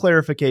really good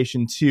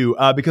clarification too,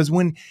 because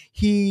when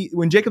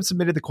Jacob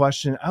submitted the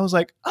question, I was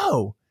like,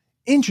 oh,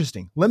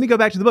 interesting. Let me go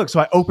back to the book.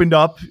 So I opened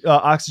up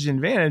Oxygen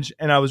Advantage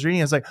and I was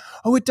reading. I was like,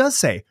 oh, it does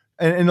say,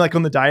 and like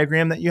on the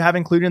diagram that you have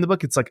included in the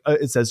book, it's like,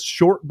 it says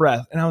short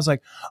breath. And I was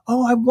like,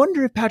 oh, I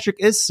wonder if Patrick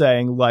is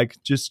saying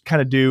like, just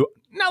kind of do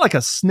not like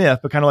a sniff,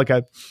 but kind of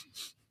like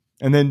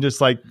and then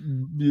just like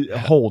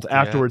hold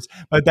afterwards.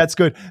 But that's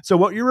good. So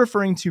what you're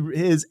referring to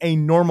is a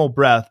normal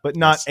breath, but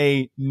not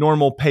a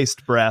normal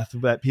paced breath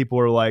that people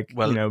are like,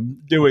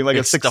 doing like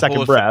a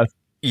 6-second breath.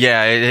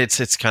 Yeah,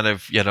 it's kind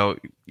of, you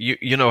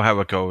know how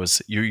it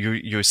goes.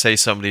 You say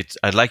somebody,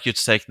 I'd like you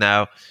to take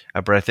now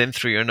a breath in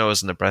through your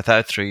nose and a breath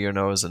out through your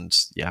nose, and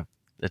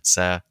it's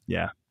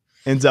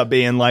ends up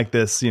being like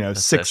this,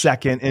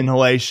 6-second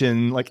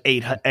inhalation, like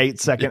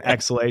 8-second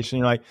exhalation.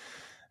 You're like,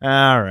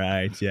 all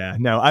right, yeah,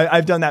 no,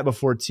 I've done that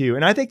before too,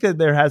 and I think that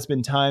there has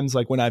been times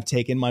like when I've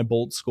taken my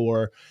Bolt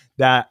score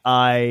that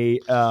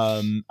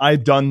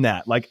I've done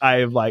that. Like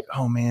I've like,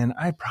 oh man,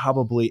 I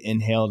probably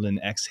inhaled and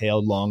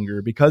exhaled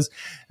longer because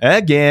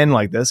again,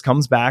 like this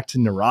comes back to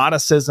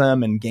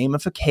neuroticism and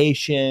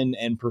gamification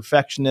and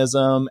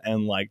perfectionism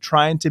and like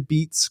trying to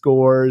beat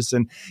scores.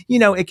 And,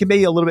 it can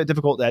be a little bit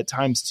difficult at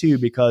times too,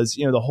 because,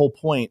 the whole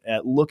point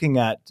at looking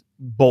at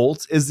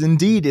Bolt is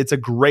indeed, it's a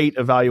great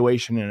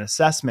evaluation and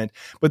assessment.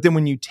 But then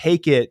when you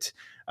take it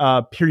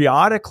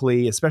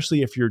periodically,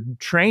 especially if you're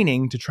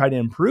training to try to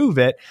improve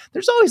it,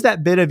 there's always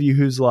that bit of you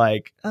who's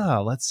like,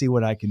 oh, let's see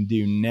what I can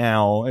do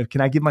now.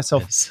 Can I give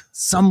myself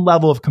some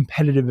level of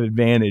competitive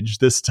advantage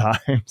this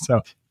time?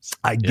 So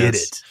I get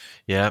it.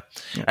 Yeah.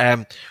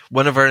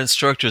 One of our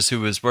instructors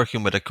who was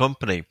working with a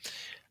company,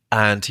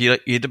 and he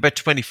had about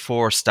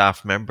 24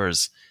 staff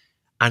members,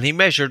 and he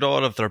measured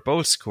all of their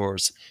Bolt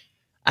scores.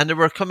 And they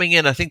were coming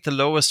in, I think the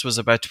lowest was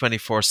about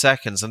 24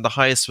 seconds and the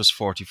highest was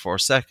 44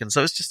 seconds.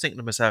 So I was just thinking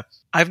to myself,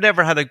 I've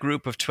never had a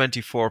group of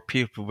 24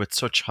 people with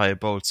such high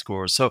Bolt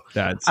scores. So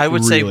I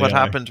would say what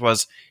happened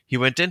was he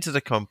went into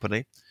the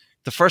company.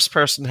 The first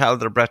person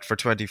held their breath for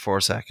 24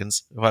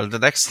 seconds. Well, the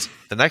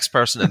next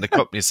person in the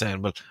company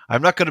saying, well,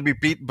 I'm not going to be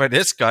beaten by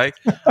this guy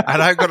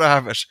and I'm going to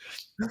have it.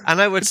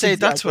 And I would say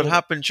that's what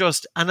happened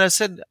just. And I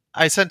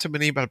sent him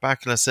an email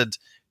back and I said,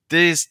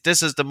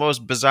 This is the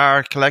most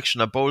bizarre collection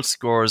of Bolt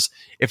scores.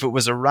 If it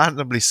was a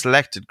randomly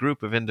selected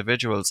group of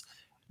individuals,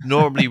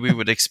 normally we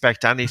would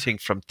expect anything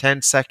from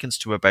 10 seconds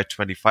to about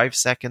 25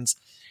 seconds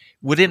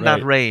within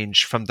that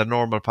range from the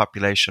normal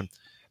population,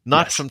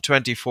 not from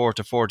 24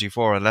 to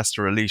 44 unless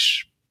they're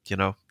elite,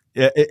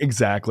 Yeah,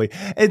 exactly.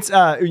 It's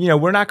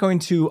we're not going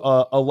to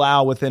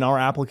allow within our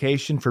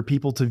application for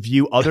people to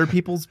view other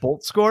people's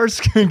Bolt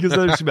scores because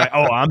they're just like,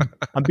 oh,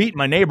 I'm beating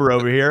my neighbor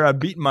over here. I'm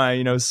beating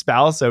my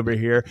spouse over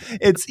here.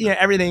 It's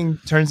everything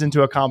turns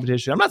into a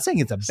competition. I'm not saying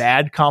it's a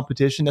bad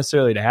competition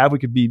necessarily to have. We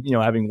could be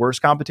having worse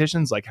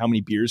competitions, like how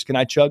many beers can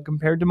I chug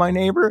compared to my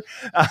neighbor.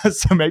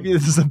 So maybe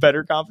this is a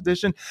better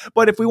competition.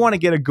 But if we want to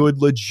get a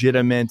good,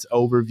 legitimate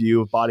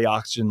overview of body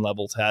oxygen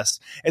level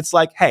tests, it's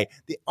like, hey,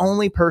 the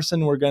only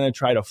person we're going to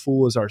try to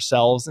fool as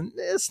ourselves, and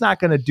it's not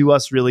going to do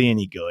us really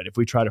any good if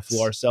we try to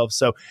fool ourselves.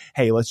 So,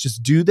 hey, let's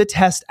just do the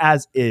test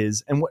as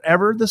is, and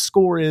whatever the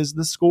score is,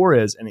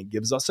 and it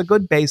gives us a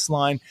good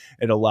baseline.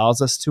 It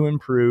allows us to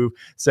improve.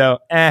 So,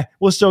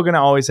 we're still going to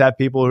always have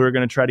people who are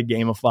going to try to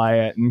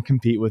gamify it and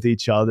compete with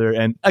each other.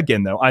 And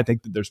again, though, I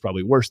think that there's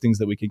probably worse things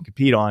that we can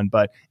compete on,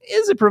 but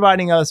is it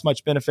providing us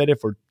much benefit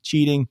if we're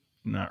cheating?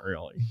 Not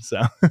really. So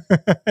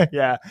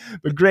yeah,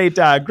 but great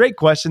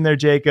question there,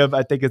 Jacob.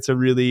 I think it's a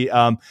really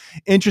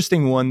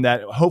interesting one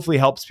that hopefully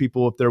helps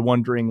people if they're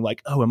wondering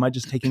like, oh, am I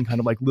just taking kind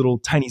of like little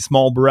tiny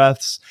small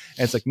breaths?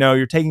 And it's like, no,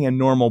 you're taking a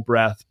normal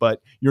breath,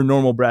 but your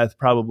normal breath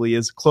probably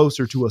is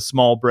closer to a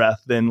small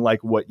breath than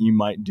like what you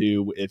might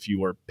do if you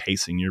were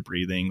pacing your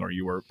breathing or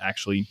you were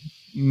actually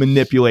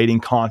manipulating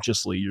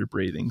consciously your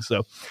breathing.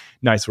 So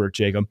nice work,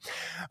 Jacob.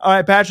 All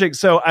right, Patrick.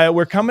 So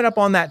we're coming up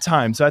on that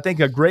time. So I think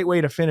a great way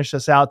to finish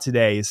us out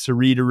today is to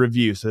read a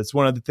review. So it's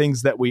one of the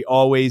things that we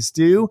always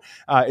do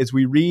is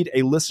we read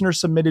a listener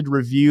submitted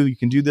review. You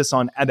can do this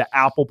on the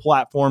Apple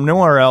platform.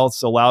 Nowhere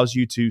else allows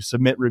you to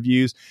submit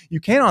reviews. You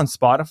can on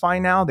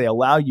Spotify now. They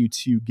allow you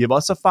to give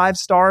us a 5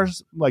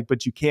 stars,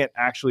 but you can't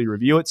actually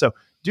review it. So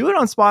do it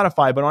on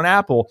Spotify, but on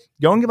Apple,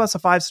 go and give us a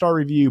 5-star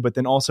review, but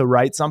then also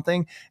write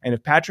something. And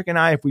if Patrick and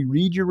I, if we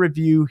read your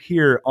review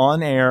here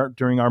on air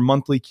during our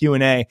monthly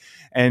Q&A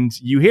and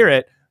you hear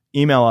it,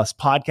 email us,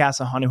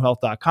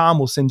 podcast@hanuhealth.com.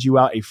 We'll send you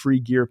out a free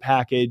gear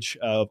package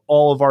of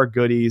all of our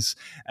goodies,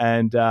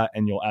 and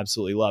you'll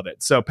absolutely love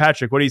it. So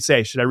Patrick, what do you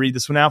say? Should I read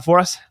this one out for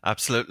us?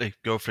 Absolutely.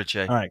 Go for it,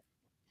 Jay. All right.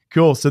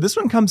 Cool. So this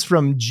one comes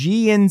from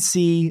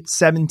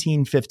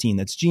GNC1715.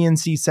 That's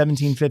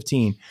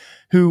GNC1715,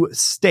 who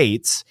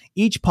states,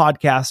 each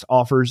podcast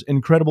offers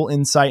incredible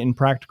insight and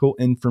practical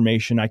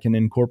information I can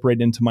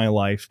incorporate into my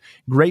life.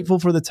 Grateful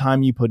for the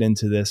time you put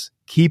into this.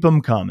 Keep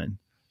them coming.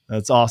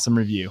 That's awesome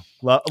review.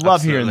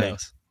 Love hearing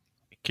those.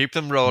 Keep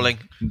them rolling.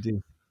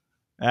 Indeed.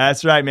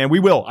 That's right, man. We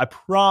will. I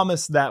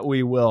promise that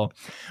we will.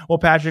 Well,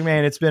 Patrick,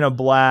 man, it's been a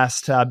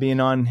blast being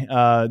on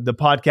the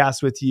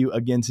podcast with you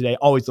again today.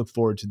 Always look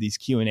forward to these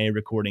Q&A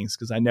recordings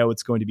because I know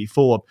it's going to be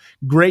full of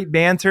great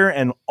banter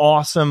and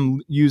awesome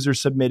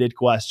user-submitted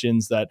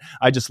questions that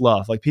I just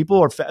love. Like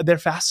people they're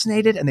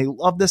fascinated and they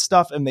love this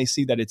stuff and they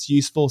see that it's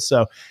useful.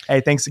 So,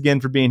 hey, thanks again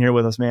for being here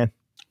with us, man.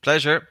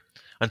 Pleasure.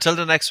 Until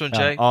the next one,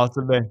 Jay.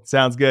 Awesome, man.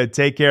 Sounds good.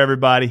 Take care,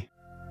 everybody.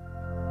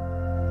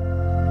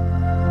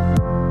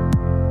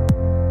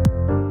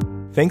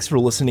 Thanks for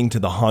listening to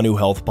the Hanu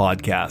Health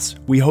Podcast.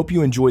 We hope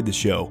you enjoyed the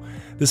show.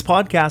 This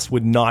podcast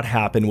would not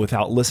happen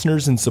without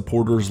listeners and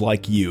supporters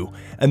like you.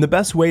 And the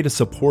best way to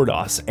support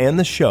us and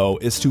the show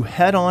is to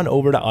head on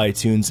over to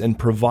iTunes and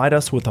provide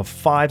us with a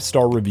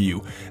 5-star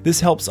review. This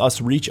helps us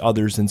reach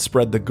others and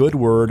spread the good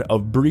word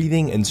of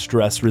breathing and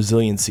stress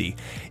resiliency.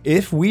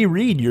 If we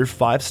read your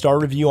 5-star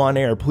review on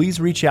air,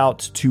 please reach out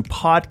to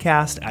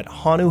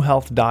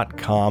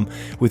podcast@hanuhealth.com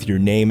with your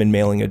name and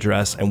mailing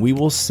address, and we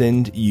will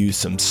send you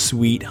some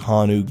sweet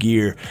Hanu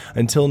gear.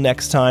 Until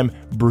next time,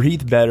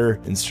 breathe better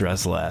and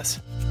stress less.